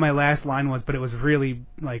remember what my last line was, but it was really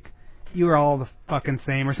like, you are all the fucking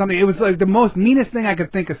same or something. It was like the most meanest thing I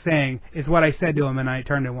could think of saying is what I said to him, and I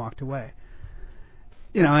turned and walked away.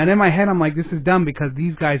 And in my head I'm like, this is dumb because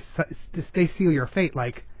these guys, they seal your fate.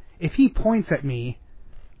 Like, if he points at me,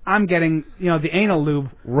 I'm getting, the anal lube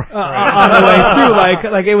on the way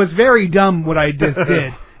through. Like it was very dumb what I just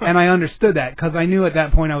did, and I understood that because I knew at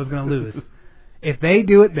that point I was going to lose. If they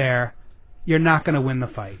do it there, you're not going to win the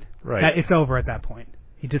fight. Right. It's over at that point.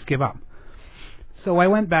 You just give up. So I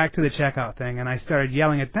went back to the checkout thing, and I started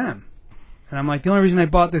yelling at them. And I'm like, the only reason I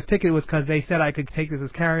bought this ticket was because they said I could take this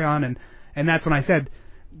as carry-on, and that's when I said,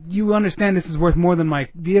 you understand this is worth more than my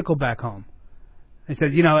vehicle back home. I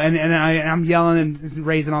said, I'm yelling and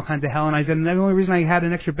raising all kinds of hell, and I said, and the only reason I had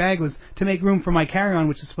an extra bag was to make room for my carry-on,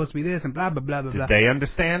 which is supposed to be this, and blah, blah, blah, blah, blah. Did they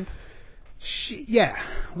understand? Yeah.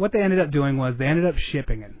 What they ended up doing was they ended up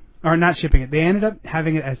shipping it. Or not shipping it. They ended up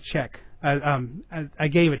having it as check. I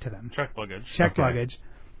gave it to them. Check luggage. Luggage.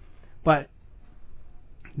 But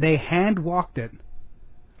they hand walked it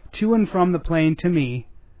to and from the plane to me,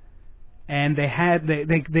 and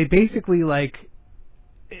they basically like.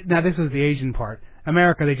 Now this was the Asian part.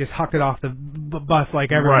 America, they just hucked it off the bus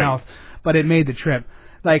like everyone else, but it made the trip.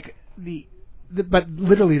 Like but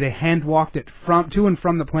literally they hand walked it to and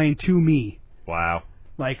from the plane to me. Wow.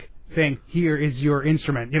 Like saying, here is your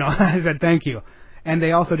instrument. I said thank you. And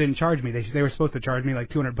they also didn't charge me. They were supposed to charge me like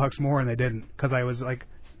 $200 more, and they didn't because I was like,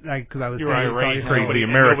 you were irate. Crazy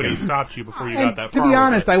American. Nobody stopped you before you got that far. To be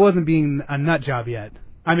honest, I wasn't being a nut job yet.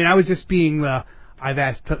 I mean, I was just being I've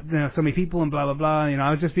asked so many people and blah blah blah.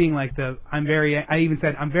 I was just being like I even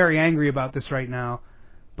said I'm very angry about this right now,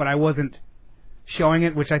 but I wasn't showing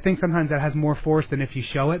it, which I think sometimes that has more force than if you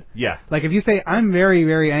show it. Yeah. Like if you say I'm very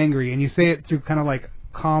very angry and you say it through kind of like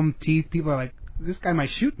calm teeth, people are like, this guy might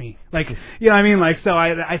shoot me. Like, you know what I mean? Like, so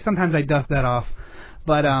I sometimes I dust that off.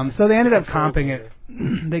 But so they ended up comping it.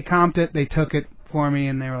 They comped it. They took it for me,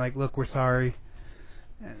 and they were like, look, we're sorry.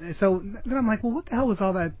 So then I'm like, well, what the hell was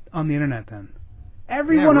all that on the internet then?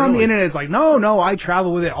 Everyone on the internet is like, no, I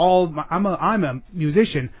travel with it all. I'm a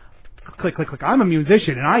musician. Click, click, click. I'm a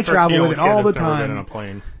musician, and I travel with it all the time. Been in a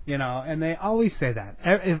plane. And they always say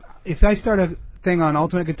that. If I start a thing on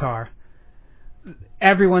Ultimate Guitar,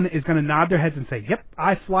 everyone is going to nod their heads and say, yep,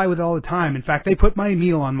 I fly with it all the time. In fact, they put my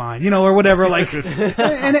meal on mine, or whatever. Like, and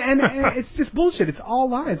it's just bullshit. It's all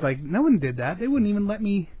lies. Like, no one did that. They wouldn't even let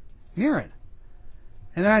me near it.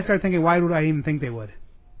 And then I started thinking, why would I even think they would?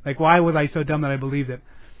 Like, why was I so dumb that I believed it?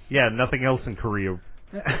 Yeah, nothing else in Korea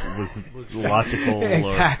was logical.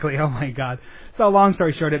 Exactly. Oh, my God. So long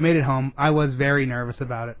story short, it made it home. I was very nervous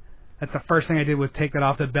about it. That's the first thing I did was take that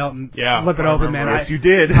off the belt and flip it open, man. Yes, you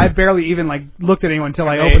did. I barely even looked at anyone until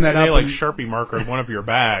I opened that up. They Sharpie markered one of your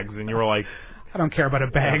bags, and you were like, I don't care about a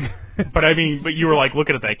bag. But you were like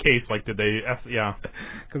looking at that case, like, did they? Yeah.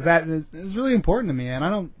 Because that is really important to me, and I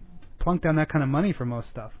don't plunk down that kind of money for most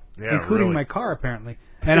stuff, including my car apparently.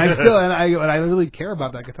 And I still I really care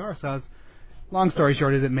about that guitar. So long story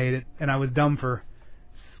short is it made it, and I was dumb for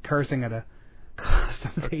cursing at a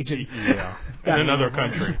customs agent. Yeah, in another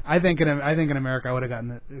country. I think in America I would have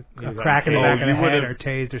gotten a crack in the back of the head or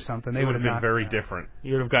tased or something. They would have been very different.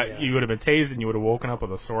 You would have been tased and you would have woken up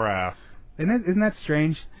with a sore ass. Isn't that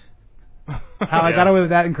strange? How I got away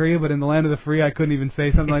with that in Korea, but in the land of the free I couldn't even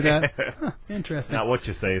say something like that. Huh, interesting. Not what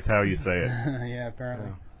you say, it's how you say it. Yeah,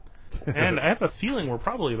 apparently. And I have a feeling we're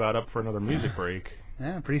probably about up for another music break.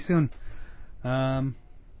 Yeah, pretty soon.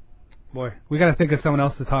 Boy, we got to think of someone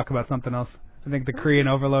else to talk about something else. I think the Korean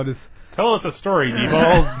overload is... Tell us a story,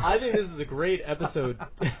 D-Balls. I think this is a great episode.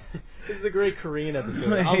 This is a great Korean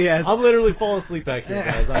episode. I'm literally falling asleep back here,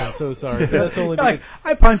 guys. I'm so sorry. That's only like,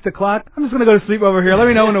 I punched the clock. I'm just going to go to sleep over here. Let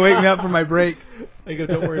me know when to wake me up for my break. I go,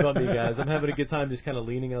 don't worry about me, guys. I'm having a good time just kind of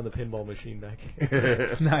leaning on the pinball machine back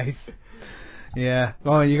here. Nice. Yeah.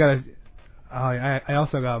 Oh, you got to... I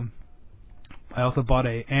also bought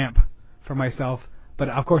a amp for myself. But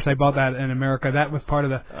of course, I bought that in America. That was part of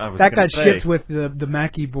the. That got shipped with the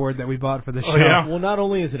Mackie board that we bought for the show. Yeah. Well, not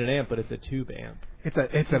only is it an amp, but it's a tube amp. It's a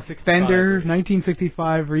Fender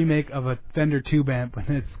 1965 remake of a Fender tube amp,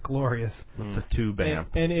 and it's glorious. It's a tube amp.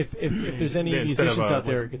 And if there's any musicians out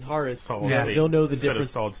there, guitarists, they'll know the difference. Instead of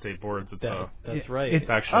solid state boards, that's right. It's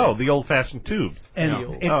actually the old-fashioned tubes.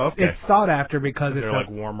 And it's sought after because they're like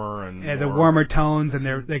warmer and the warmer tones, and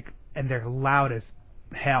they're loud as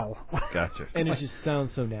hell. Gotcha. And it just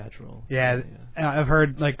sounds so natural. Yeah. I've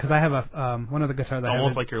heard, like, because I have a one of the guitars that I have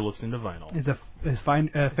almost like you're listening to vinyl. Is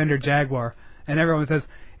a Fender Jaguar, and everyone says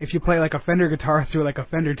if you play like a Fender guitar through like a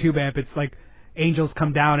Fender tube amp, it's like angels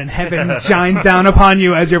come down and heaven shines down upon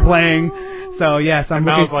you as you're playing. So yes, I'm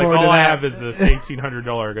looking forward to that. All I have is this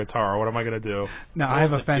 $1,800 guitar. What am I going to do? No, I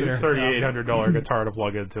have a Fender. It's $3,800 guitar to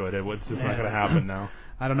plug into it. It's just not going to happen now.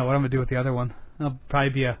 I don't know what I'm going to do with the other one. It'll probably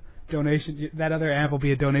be a donation. That other amp will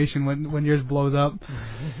be a donation when yours blows up.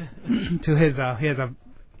 To his he has a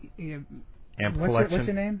amp collection. What's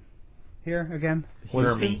your name here again?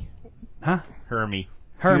 Hermie. Huh? Hermie.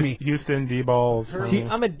 Houston, D-Balls.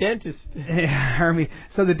 I'm a dentist. Hermie.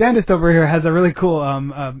 So the dentist over here has a really cool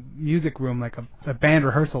music room, like a band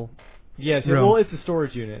rehearsal. Yes. Yeah, well, it's a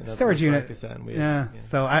storage unit. Storage unit. Yeah.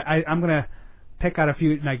 So I'm gonna pick out a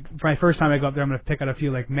few. Like for my first time I go up there, I'm gonna pick out a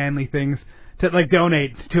few like manly things to like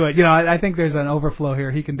donate to it. You know, I think there's an overflow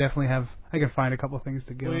here. He can definitely have. I can find a couple of things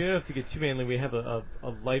to give. Well, you don't have to get too manly. We have a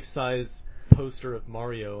life-size poster of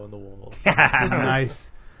Mario on the wall. Nice.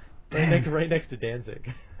 Right next to Danzig.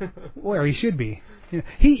 Where he should be.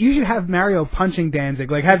 You should have Mario punching Danzig.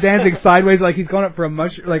 Like have Danzig sideways, like he's going up for a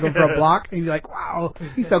block, and you're like, wow,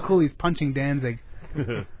 he's so cool. He's punching Danzig.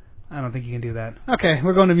 I don't think you can do that. Okay,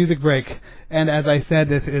 we're going to music break, and as I said,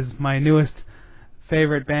 this is my newest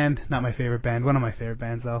favorite band. Not my favorite band. One of my favorite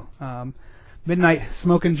bands, though. Midnight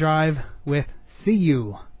Smoke and Drive with See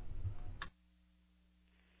You.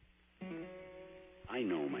 I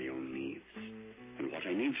know my own needs. And what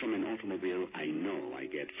I need from an automobile, I know I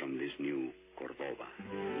get from this new Cordoba.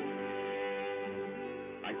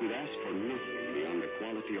 I could ask for nothing beyond the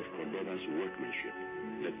quality of Cordoba's workmanship,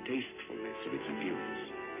 the tastefulness of its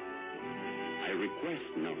appearance. I request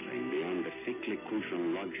nothing beyond the thickly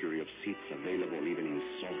cushioned luxury of seats available even in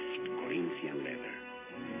soft Corinthian leather.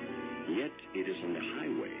 Yet it is on the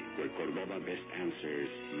highway where Cordoba best answers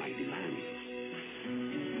my demands.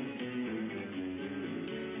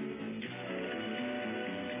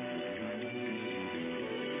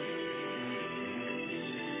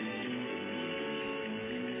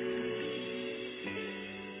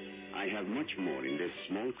 I have much more in this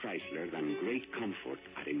small Chrysler than great comfort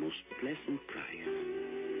at a most pleasant price.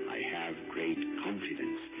 I have great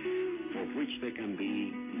confidence, for which there can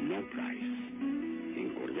be no price.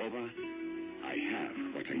 In Cordoba, I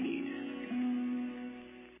have what I need.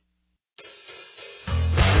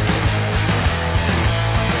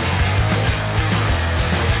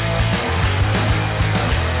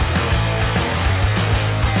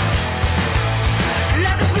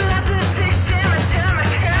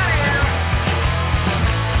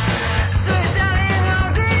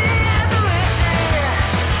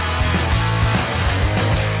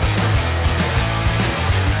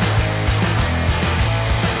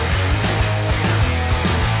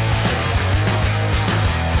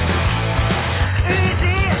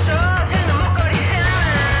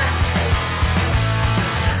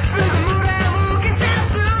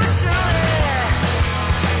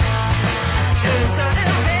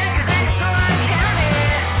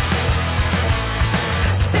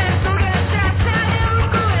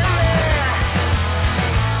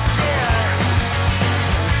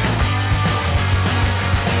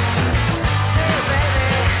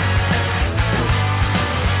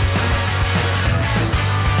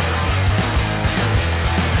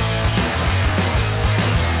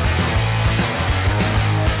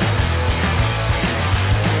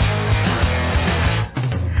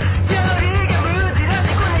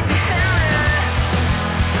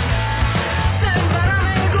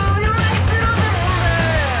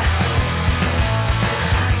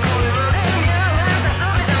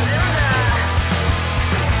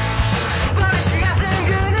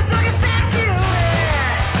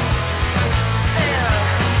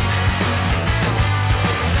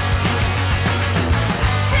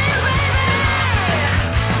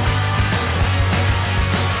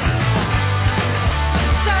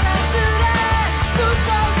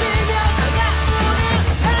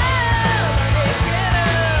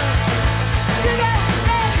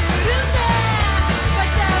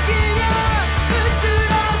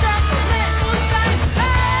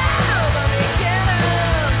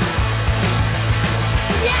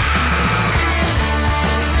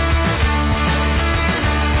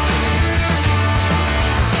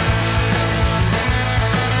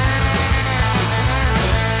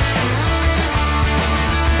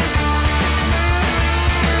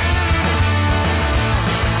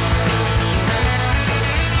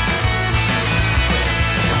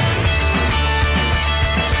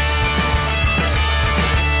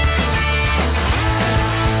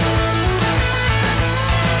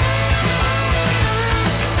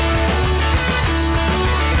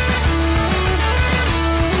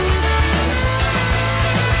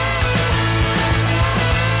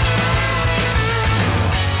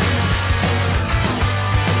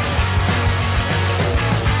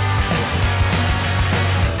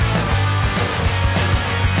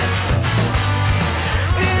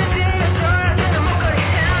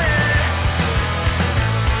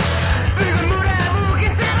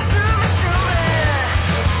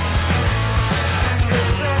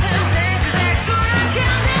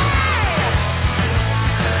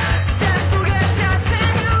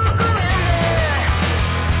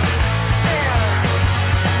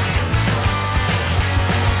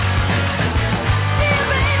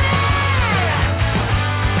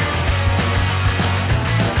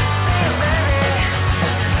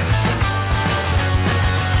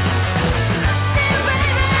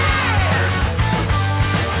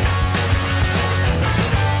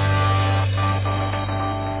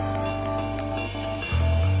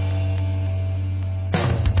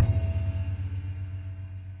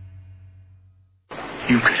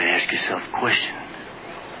 question.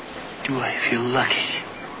 Do I feel lucky?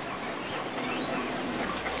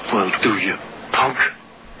 Well, do you, punk?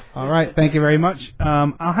 All right, thank you very much.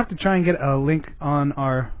 I'll have to try and get a link on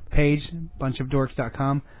our page,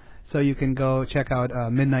 bunchofdorks.com, so you can go check out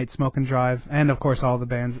Midnight Smoke and Drive, and of course all the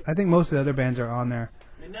bands. I think most of the other bands are on there.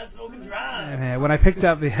 Midnight Smoke and Drive. When I picked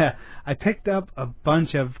up a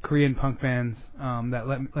bunch of Korean punk bands that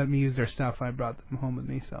let me use their stuff. I brought them home with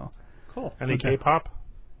me. So cool. Any K-pop?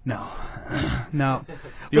 No, no.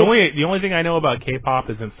 The only thing I know about K-pop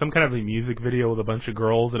is in some kind of a music video with a bunch of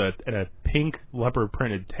girls in a pink leopard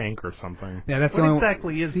printed tank or something. Yeah, that's what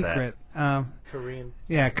exactly is secret. that? Korean.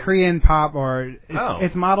 Yeah, Korean pop, or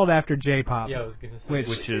it's modeled after J-pop. Yeah, I was gonna say.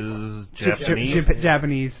 Which is Japanese.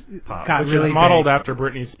 Japanese pop. Got which really is modeled big. after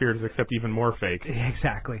Britney Spears, except even more fake.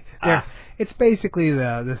 Exactly. It's basically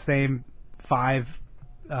the same 5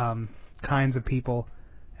 kinds of people,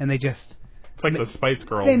 and they just. It's like the Spice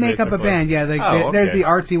Girls. They make basically. up a band, yeah. Okay. There's the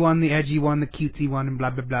artsy one, the edgy one, the cutesy one, and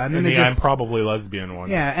blah blah blah. And the I'm probably lesbian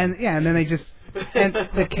one. Yeah, and then they just and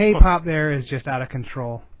the K-pop there is just out of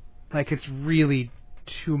control. Like it's really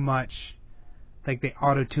too much. Like they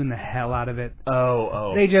auto-tune the hell out of it.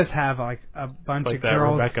 Oh. They just have like a bunch like of that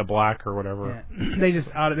girls. Rebecca Black or whatever. Yeah. They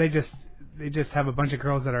just have a bunch of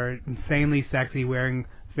girls that are insanely sexy, wearing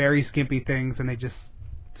very skimpy things, and they just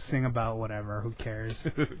sing about whatever. Who cares?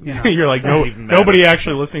 You know? You're like nobody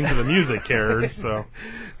actually listening to the music cares.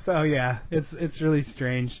 So yeah, it's really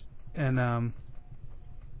strange, and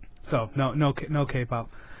so no K-pop.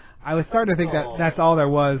 I was starting to think that that's all there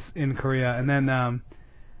was in Korea, and then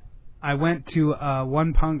I went to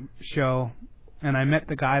one punk show, and I met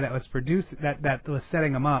the guy that was that was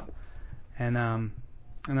setting them up, and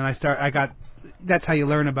then I got. That's how you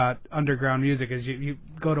learn about underground music, is you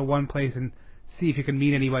go to one place and see if you can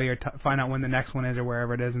meet anybody or find out when the next one is or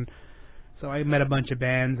wherever it is. And so I met a bunch of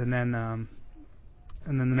bands, and then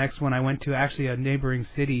the next one I went to actually a neighboring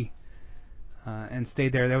city and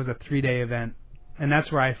stayed there. There was a 3-day event, and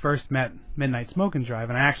that's where I first met Midnight Smoke and Drive,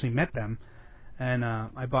 and I actually met them. And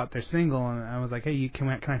I bought their single, and I was like, hey, can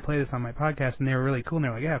I play this on my podcast? And they were really cool, and they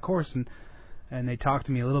were like, yeah, of course. And they talked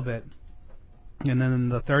to me a little bit. And then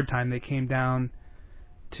the third time they came down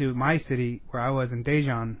to my city where I was in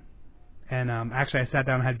Daejeon, and actually I sat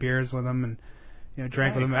down and had beers with them and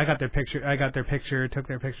drank with them. I got their picture, took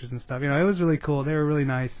their pictures and stuff. It was really cool. They were really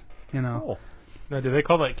nice. Cool. Now, do they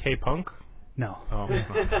call that K-punk? No. Oh.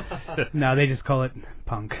 No, they just call it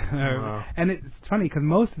punk. And it's funny because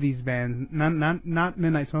most of these bands, not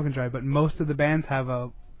Midnight Smoke and Drive, but most of the bands have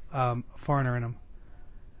a foreigner in them.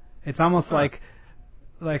 It's almost like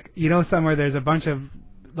somewhere there's a bunch of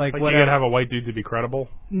like you gotta have a white dude to be credible.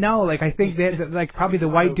 No, I think that probably the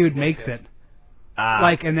white dude makes it.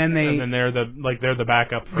 And then they're the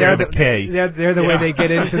backup for they're the K. They're the way they get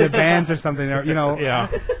into the bands or something. Or, Yeah.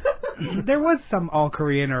 There was some all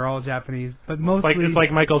Korean or all Japanese, but mostly it's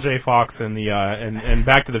like Michael J. Fox in the and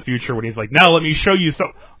Back to the Future when he's like, now let me show you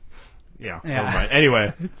some. Yeah. Never mind.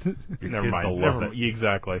 Anyway, never mind.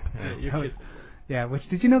 Exactly. Yeah, which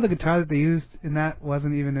did you know the guitar that they used in that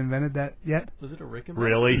wasn't even invented that yet? Was it a Rickenbacker?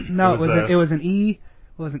 Really? No, it was an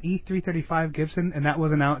E335 Gibson, and that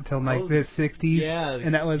wasn't out until the 60s. Yeah,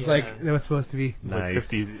 and that was it was supposed to be like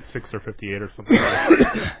 56 or 58 or something.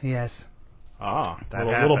 Yes. A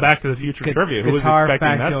little Back to the Future trivia. Who was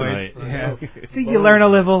expecting that tonight? Yeah. See, you learn a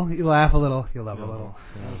little, you laugh a little, you love a little.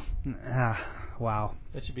 Yeah. Wow.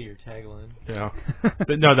 That should be your tagline. Yeah.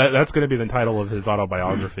 But no, that's going to be the title of his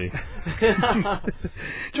autobiography.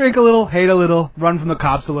 Drink a little, hate a little, run from the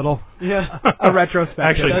cops a little. Yeah. A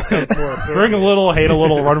retrospective. Actually, drink a little, hate a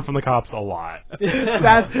little, run from the cops a lot.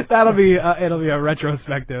 That'll be it'll be a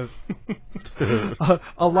retrospective.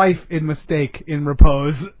 A life in mistake, in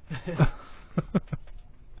repose.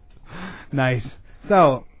 Nice.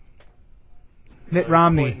 So, Mitt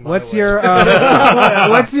Romney, what's your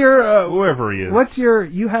whoever he is?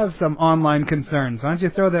 You have some online concerns. Why don't you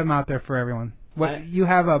throw them out there for everyone? You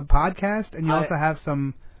have a podcast, and you also have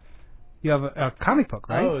you have a comic book,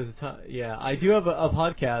 right? Oh, yeah. I do have a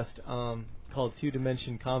podcast called Two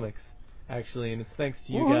Dimension Comics, actually, and it's thanks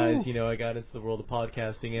to you guys. I got into the world of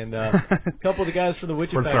podcasting, and a couple of the guys from the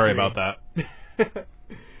Widget Factory. We're sorry about that.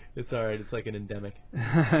 It's alright, it's like an endemic.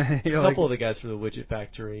 A couple of the guys from the Widget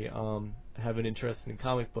Factory have an interest in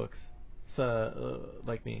comic books,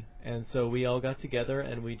 like me. And so we all got together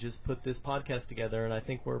and we just put this podcast together, and I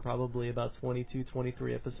think we're probably about 22,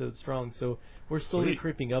 23 episodes strong. So we're slowly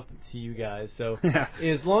creeping up to you guys. So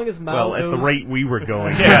as long as Mao at the rate we were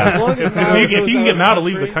going. As long as Mao if you can get Mao to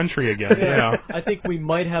leave the country again, I think we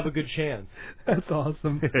might have a good chance. That's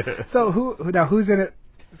awesome. So who's in it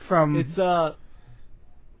from... It's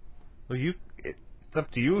Well, it's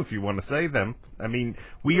up to you if you want to say them. I mean,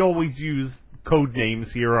 we always use code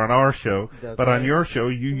names here on our show, but on your show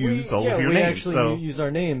you use all of your names. We actually use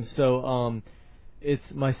our names. So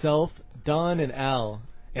it's myself, Don, and Al.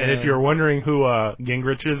 And if you're wondering who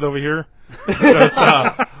Gingrich is over here, just,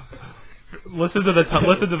 listen to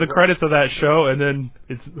the credits of that show, and then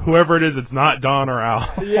it's whoever it is. It's not Don or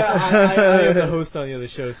Al. Yeah, I am the host on the other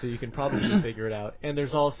show, so you can probably figure it out. And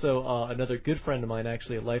there's also another good friend of mine,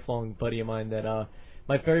 actually a lifelong buddy of mine that.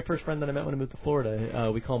 My very first friend that I met when I moved to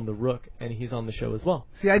Florida, we call him the Rook, and he's on the show as well.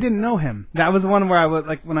 See, I didn't know him. That was the one where I was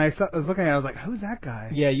like, when I was looking at it, I was like, who's that guy?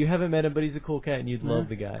 Yeah, you haven't met him, but he's a cool cat, and you'd love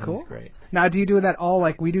the guy. Cool. He's great. Now, do you do that all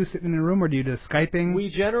like we do, sitting in a room, or do you do Skyping? We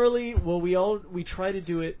generally, we try to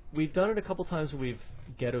do it. We've done it a couple times where we've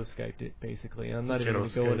ghetto Skyped it, basically. I'm not even going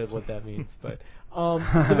to go into what that means, but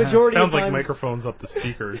the majority sounds of times... like microphones up the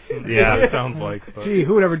speakers. Yeah, it sounds like. But. Gee,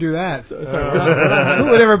 who would ever do that?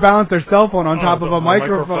 Who would ever balance their cell phone on top of a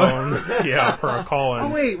microphone? Yeah, for a call-in. Oh,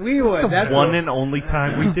 wait, we would. That's the one and only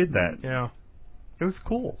time we did that. Yeah. It was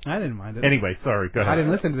cool. I didn't mind it. Anyway, sorry, go ahead. I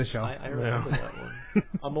didn't listen to the show. I remember that one.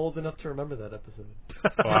 I'm old enough to remember that episode.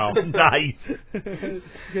 Wow. Nice.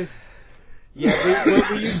 Yeah,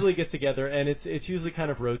 we usually get together, and it's usually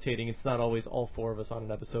kind of rotating. It's not always all four of us on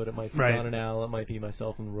an episode. It might be Don and Al. It might be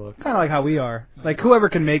myself and Rook. Kind of like how we are. Like whoever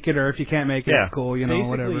can make it, or if you can't make it, it's cool. Basically,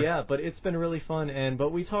 whatever. yeah. But it's been really fun,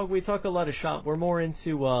 but we talk a lot of shop. We're more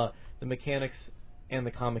into the mechanics and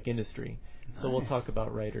the comic industry. So we'll talk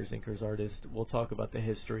about writers, inkers, artists. We'll talk about the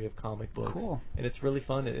history of comic books. Cool. And it's really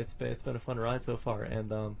fun. It's been a fun ride so far.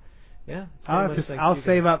 And yeah. I'll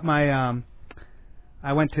save up my.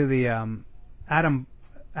 I went to the Atom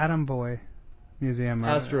Boy Museum.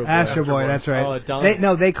 Astro Boy. That's right.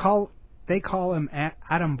 Oh, they call him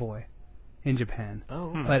Atom Boy in Japan.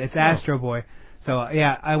 Oh. But it's Astro Boy. So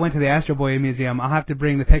yeah, I went to the Astro Boy Museum. I'll have to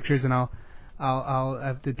bring the pictures, and I'll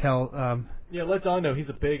have to tell. Yeah, let Don know. He's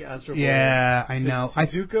a big Astro Boy. Yeah, I know.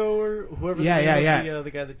 Suzuko or whoever. Yeah.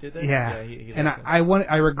 The guy that did that. Yeah. He and I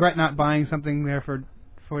regret not buying something there for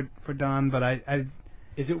Don, but I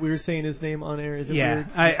Is it weird saying his name on air? Is it yeah, weird?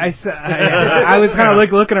 I was kind of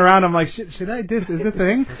like looking around. I'm like, should I do this? Is this a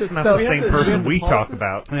thing? It's not the same person we talk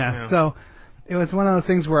about. Yeah. So it was one of those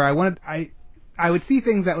things where I would see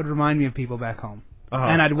things that would remind me of people back home,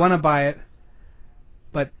 and I'd want to buy it,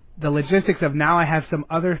 but the logistics of now I have some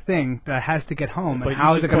other thing that has to get home, and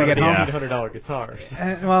how is it going to get home? $100 guitars.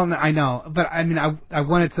 Well, I know, but I mean, I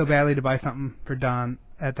wanted so badly to buy something for Don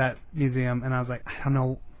at that museum, and I was like, I don't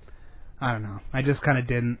know. I just kind of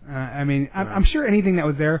didn't. I mean, I'm sure anything that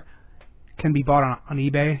was there can be bought on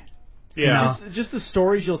eBay. Yeah. Just the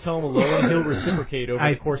stories you'll tell him alone, he'll reciprocate over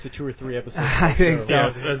the course of 2 or 3 episodes. I think so.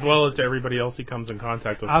 Yes, as well as to everybody else he comes in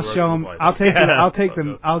contact with. I'll show him. I'll take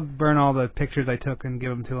them. I'll burn all the pictures I took and give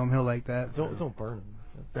them to him. He'll like that. Don't burn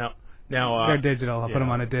them. Now they're digital. I'll put them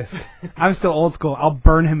on a disc. I'm still old school. I'll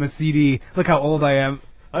burn him a CD. Look how old I am.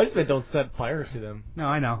 I just meant don't set fire to them. No,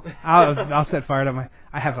 I know. I'll set fire to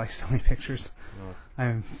I have like so many pictures. I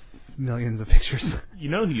have millions of pictures. You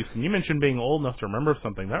know, Houston, you mentioned being old enough to remember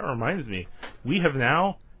something. That reminds me. We have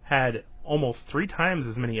now had almost 3 times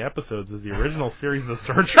as many episodes as the original series of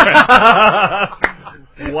Star Trek.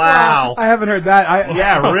 Wow. I haven't heard that.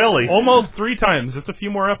 Yeah, really. Almost 3 times. Just a few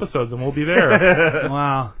more episodes and we'll be there.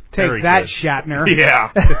 Wow. Take Very that, good. Shatner.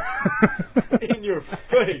 Yeah. In your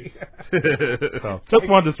face. So, just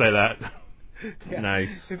wanted to say that. Yeah.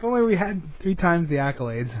 Nice. If only we had 3 times the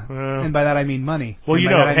accolades. And by that I mean money. Well,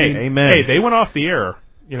 hey, they went off the air.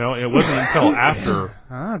 You know, it wasn't until after.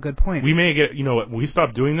 Good point. We may get, when we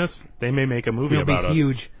stop doing this, they may make a movie about us. It'll be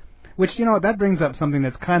huge. Which, that brings up something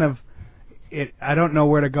that's kind of, I don't know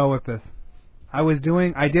where to go with this. I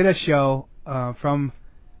did a show from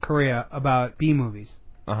Korea about B-movies.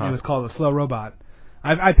 It was called The Slow Robot.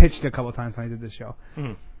 I pitched it a couple times when I did this show.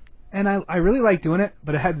 Mm-hmm. And I really liked doing it,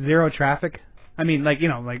 but it had 0 traffic. I mean,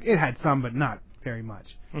 it had some, but not very much.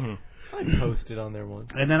 Mm-hmm. I posted on there once.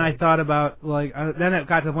 And then I thought about, then it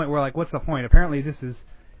got to the point where, what's the point? Apparently this is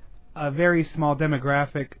a very small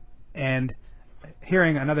demographic, and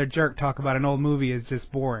hearing another jerk talk about an old movie is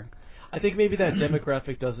just boring. I think maybe that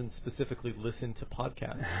demographic doesn't specifically listen to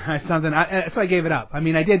podcasts. So I gave it up. I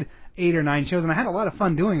mean, I did 8 or 9 shows, and I had a lot of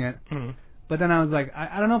fun doing it. Mm-hmm. But then I was like,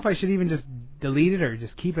 I don't know if I should even just delete it or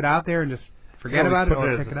just keep it out there and just forget about it,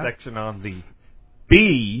 or pick it as up. a section on the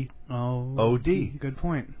B-O-D. Good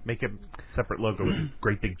point. Make a separate logo with a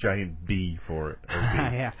great big giant B for it.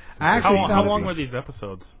 Yeah. How long were these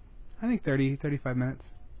episodes? I think 30, 35 minutes.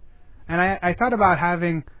 And I thought about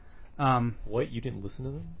having... What? You didn't listen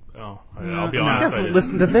to them? Oh, I'll be honest.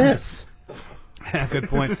 Listen to this. Good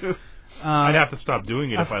point. I'd have to stop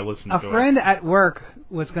doing it if I listened to it. A friend at work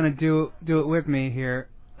was going to do it with me here.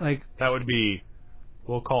 Like that would be.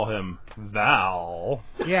 We'll call him Val.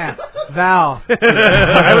 Yeah, Val.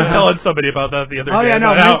 I was telling somebody about that the other day. Oh yeah, no,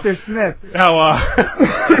 Mr. Smith. How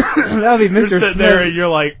that would be Mr. You're sitting Smith. there and you're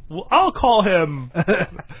like, well, I'll call him.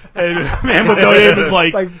 And man with no name is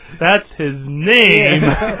like, that's his name.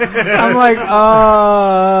 Yeah. I'm like,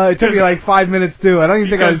 it took me like 5 minutes too. I don't even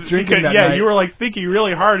think I was drinking that night. You were like thinking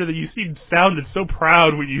really hard, and then you sounded so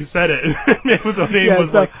proud when you said it. Man with no name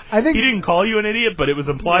was like, I think he didn't call you an idiot, but it was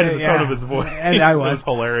implied in the tone of his voice. And I was. It was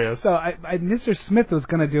hilarious. So Mr. Smith was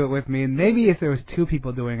going to do it with me, and maybe if there was two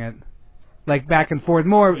people doing it, like back and forth,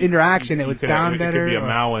 more interaction, it would sound better. It could be a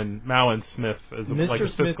Mal Smith, like a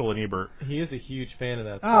Siskel and Ebert. He is a huge fan of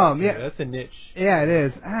that. Oh, yeah. That's a niche. Yeah, it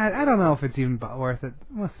is. I don't know if it's even worth it.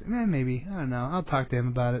 Maybe. I don't know. I'll talk to him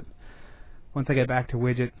about it once I get back to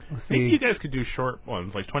Widget. We'll see. Maybe you guys could do short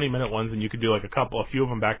ones, like 20-minute ones, and you could do like a few of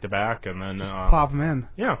them back to back, and then pop them in.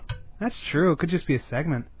 Yeah, that's true. It could just be a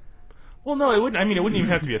segment. Well, no, it wouldn't. I mean, it wouldn't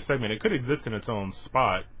even have to be a segment. It could exist in its own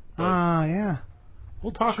spot. Yeah.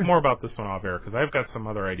 We'll talk more about this one off air because I've got some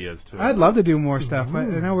other ideas too. I'd love to do more stuff. I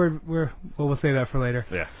know we'll save that for later.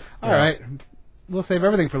 Yeah. All right. We'll save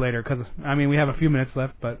everything for later because we have a few minutes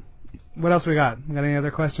left. But what else we got? We got any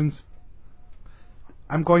other questions?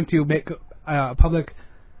 I'm going to make a public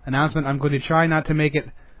announcement. I'm going to try not to make it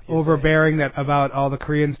overbearing about all the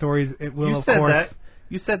Korean stories. It will, of course.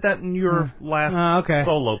 You said that in your last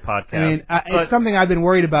solo podcast. I mean, it's something I've been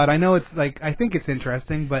worried about. I know it's I think it's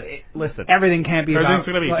interesting, but listen, everything can't be about.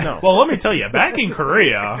 Gonna be, no. Well, let me tell you, back in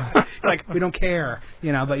Korea, we don't care,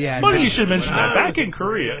 but yeah. Funny you should mention that. Back in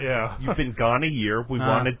Korea, yeah, you've been gone a year. We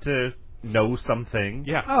wanted to know something.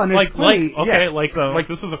 Yeah. Oh, and like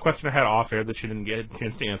this was a question I had off air that she didn't get a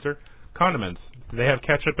chance to answer. Condiments. Do they have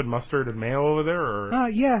ketchup and mustard and mayo over there? Or?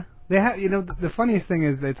 Yeah, they have. The funniest thing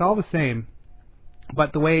is it's all the same.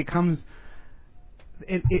 But the way it comes,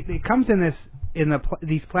 it comes in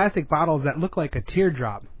these plastic bottles that look like a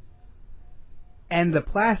teardrop, and the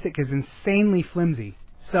plastic is insanely flimsy.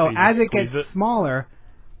 So as it gets smaller,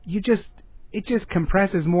 it just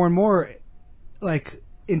compresses more and more,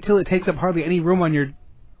 until it takes up hardly any room on the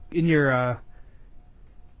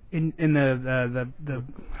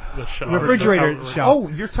refrigerator shelf. Oh,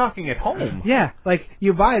 you're talking at home. Yeah,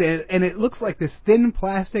 you buy it and it looks like this thin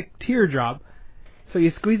plastic teardrop. So you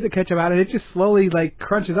squeeze the ketchup out, and it just slowly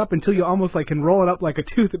crunches up until you almost can roll it up like a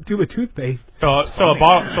tube of toothpaste. So a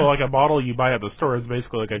bottle you buy at the store is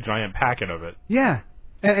basically like a giant packet of it. Yeah,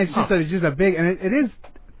 and it's just a big, and it is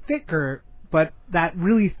thicker, but that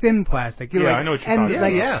really thin plastic. I know what you're talking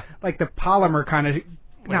about. Like the polymer kind of,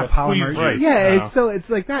 not polymer. Rice. Yeah, it's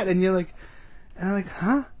like that, and you're like, and I'm like,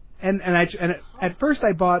 huh? And at first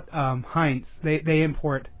I bought Heinz. They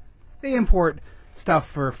import stuff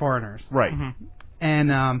for foreigners. Right. Mm-hmm.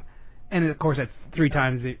 And of course that's 3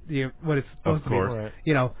 times the what it's supposed to be. Right.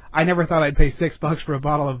 I never thought I'd pay $6 for a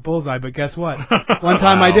bottle of Bullseye, but guess what? One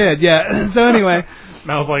time I did. Yeah. So anyway,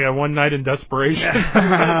 that was like a one night in desperation.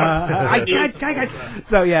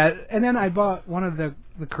 So yeah, and then I bought one of the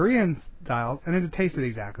Korean style, and it tasted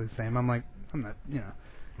exactly the same. I'm like, I'm not,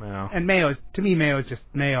 No. And mayo is just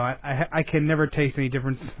mayo. I can never taste any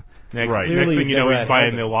difference. Next thing you know, he's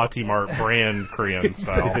buying the Lotte Mart brand Korean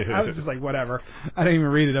style. I was just like, whatever. I didn't even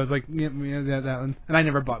read it. I was like, yeah, that one. And I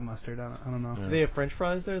never bought mustard. I don't know. Do they have French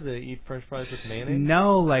fries there? Do they eat French fries with mayonnaise?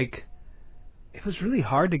 No, it was really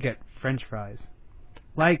hard to get French fries.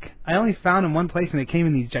 I only found them one place, and it came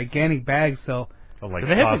in these gigantic bags, so... Do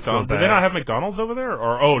they not have McDonald's over there?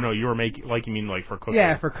 Or no, you were making you mean for cooking?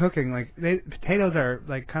 Yeah, for cooking. Potatoes are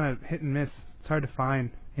kind of hit and miss. It's hard to find.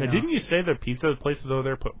 Now, didn't you say the pizza places over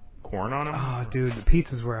there put corn on them? Oh, dude, the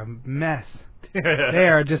pizzas were a mess. They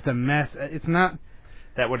are just a mess. It's not.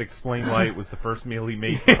 That would explain why it was the first meal he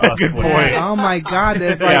made for us. Good point. Oh my God!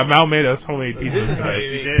 Mal made us homemade pizzas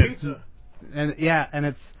today. He did. And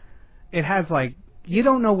it has you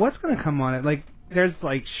don't know what's going to come on it. There's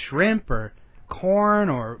shrimp or corn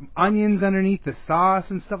or onions underneath the sauce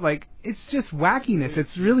and stuff. It's just wackiness.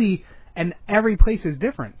 It's really, and every place is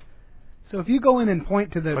different. So if you go in and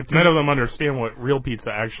point to the... none of them understand what real pizza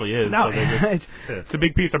actually is. No, so it's a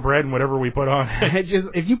big piece of bread and whatever we put on it.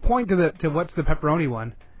 If you point to what's the pepperoni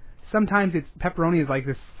one, sometimes pepperoni is like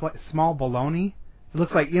this small bologna. It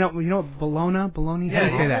looks like, bologna? How do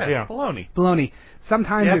you say that? Yeah, bologna.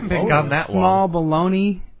 Sometimes it's small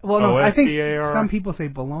bologna. Well, no, I think some people say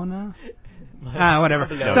bologna. Whatever.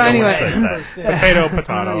 No, so anyway.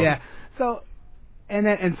 Potato. Yeah. So...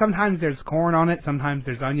 And sometimes there's corn on it, sometimes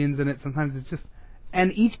there's onions in it, sometimes it's just...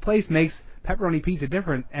 And each place makes pepperoni pizza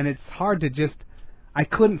different, and it's hard to just I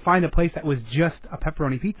couldn't find a place that was just a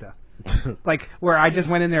pepperoni pizza. Like, where I just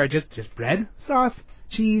went in there, just bread, sauce,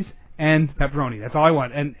 cheese, and pepperoni. That's all I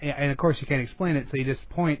want. And of course, you can't explain it, so you just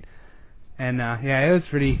point. And, it was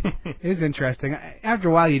it was interesting. After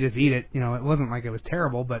a while, you just eat it. You know, it wasn't like it was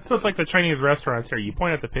terrible, but... So it's like the Chinese restaurants here. You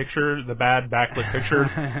point at the picture, the bad backlit pictures,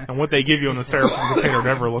 and what they give you in the styrofoam container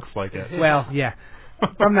never looks like it. Well, yeah.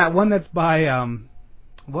 From that one that's by,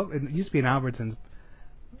 it used to be in Albertsons.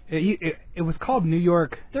 It was called New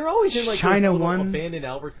York. They're always in like China those One abandoned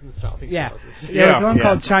Albertsons shopping plazas. Yeah, there's one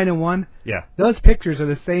called China One. Yeah, those pictures are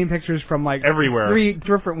the same pictures from like everywhere. 3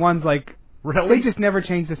 different ones. Like really, they just never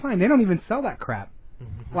changed the sign. They don't even sell that crap.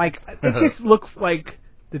 Like it just looks like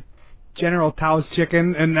the General Tao's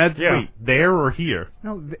chicken, and that's wait, there or here?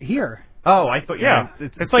 No, here. Oh, I thought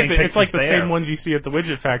it's like the same ones you see at the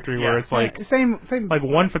widget factory where it's like same like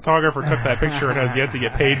one photographer took that picture and has yet to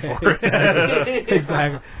get paid for it.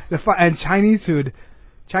 Exactly. And Chinese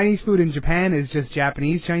food in Japan is just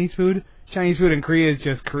Japanese Chinese food. Chinese food in Korea is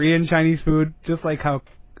just Korean Chinese food. Just like how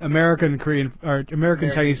American Chinese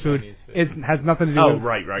food has nothing to do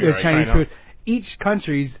with Chinese food. Each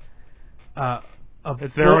country's a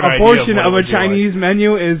portion of a Chinese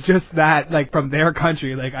menu is just that, like from their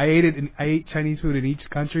country. Like I ate Chinese food in each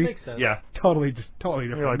country. Makes sense. Yeah, totally different.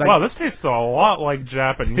 You're like, wow, this tastes a lot like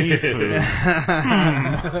Japanese food.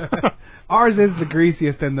 Ours is the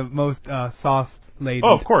greasiest and the most sauce laden.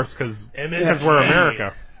 Oh, of course, because we're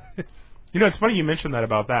America. You know, it's funny you mentioned that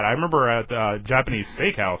about that. I remember at Japanese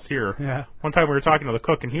Steakhouse here, one time we were talking to the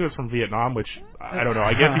cook, and he was from Vietnam, which, I don't know,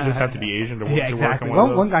 I guess you just have to be Asian to work in one of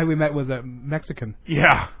those. One guy we met was a Mexican.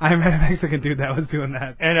 Yeah. I met a Mexican dude that was doing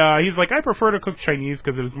that. And he's like, I prefer to cook Chinese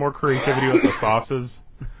because there's more creativity with the sauces.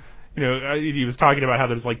 You know, he was talking about how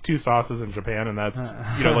there's like 2 sauces in Japan, and that's,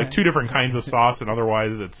 like 2 different kinds of sauce, and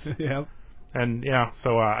otherwise it's... Yep. And,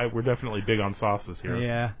 so we're definitely big on sauces here.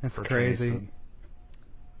 Yeah, that's crazy.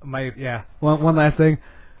 One last thing.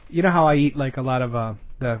 You know how I eat like a lot of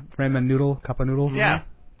the ramen cup of noodles? Yeah.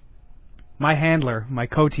 My handler, my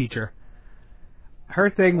co-teacher, her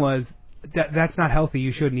thing was that's not healthy.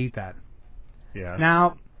 You shouldn't eat that. Yeah.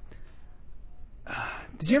 Now,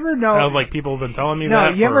 did you ever know? I was like, people have been telling me that. No,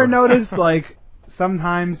 you ever notice like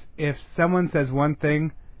sometimes if someone says one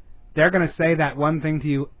thing, they're gonna say that one thing to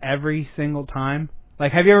you every single time.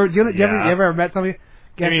 Like, have you ever met somebody?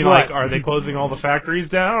 You mean, like, are they closing all the factories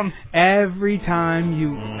down? Every time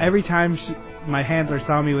my handler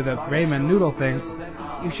saw me with a ramen noodle thing,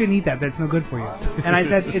 you shouldn't eat that. That's no good for you. And I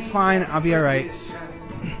said, it's fine. I'll be all right.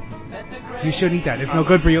 You shouldn't eat that. It's no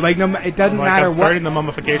good for you. Like, it doesn't matter what. I'm starting the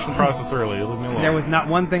mummification process early. Leave me alone. There was not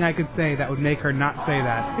one thing I could say that would make her not say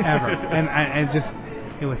that ever. and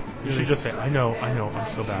it was. You should just say, I know,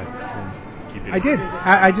 I'm so bad. I did.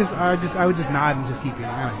 I would just nod and just keep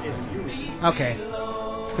eating. Okay.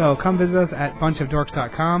 So come visit us at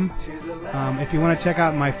bunchofdorks.com. If you want to check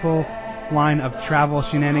out my full line of travel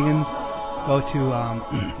shenanigans, go to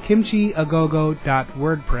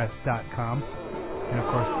kimchiagogo.wordpress.com. And of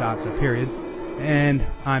course, dots are periods. And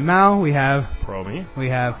I'm Mal. We have Promi. We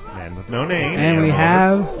have Man with No Name. And we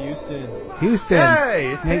have Houston.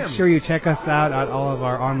 Hey, it's Make him. sure you check us out at all of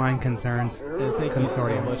our online concerns. And thank you so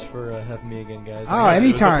much for having me again, guys. Oh,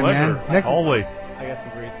 anytime, man. Always. I got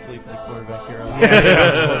some great sleep in the quarterback here.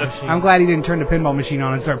 I'm glad he didn't turn the pinball machine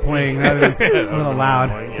on and start playing. That would be a little loud.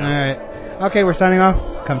 All right. Okay, we're signing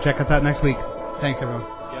off. Come check us out next week. Thanks, everyone.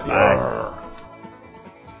 Bye.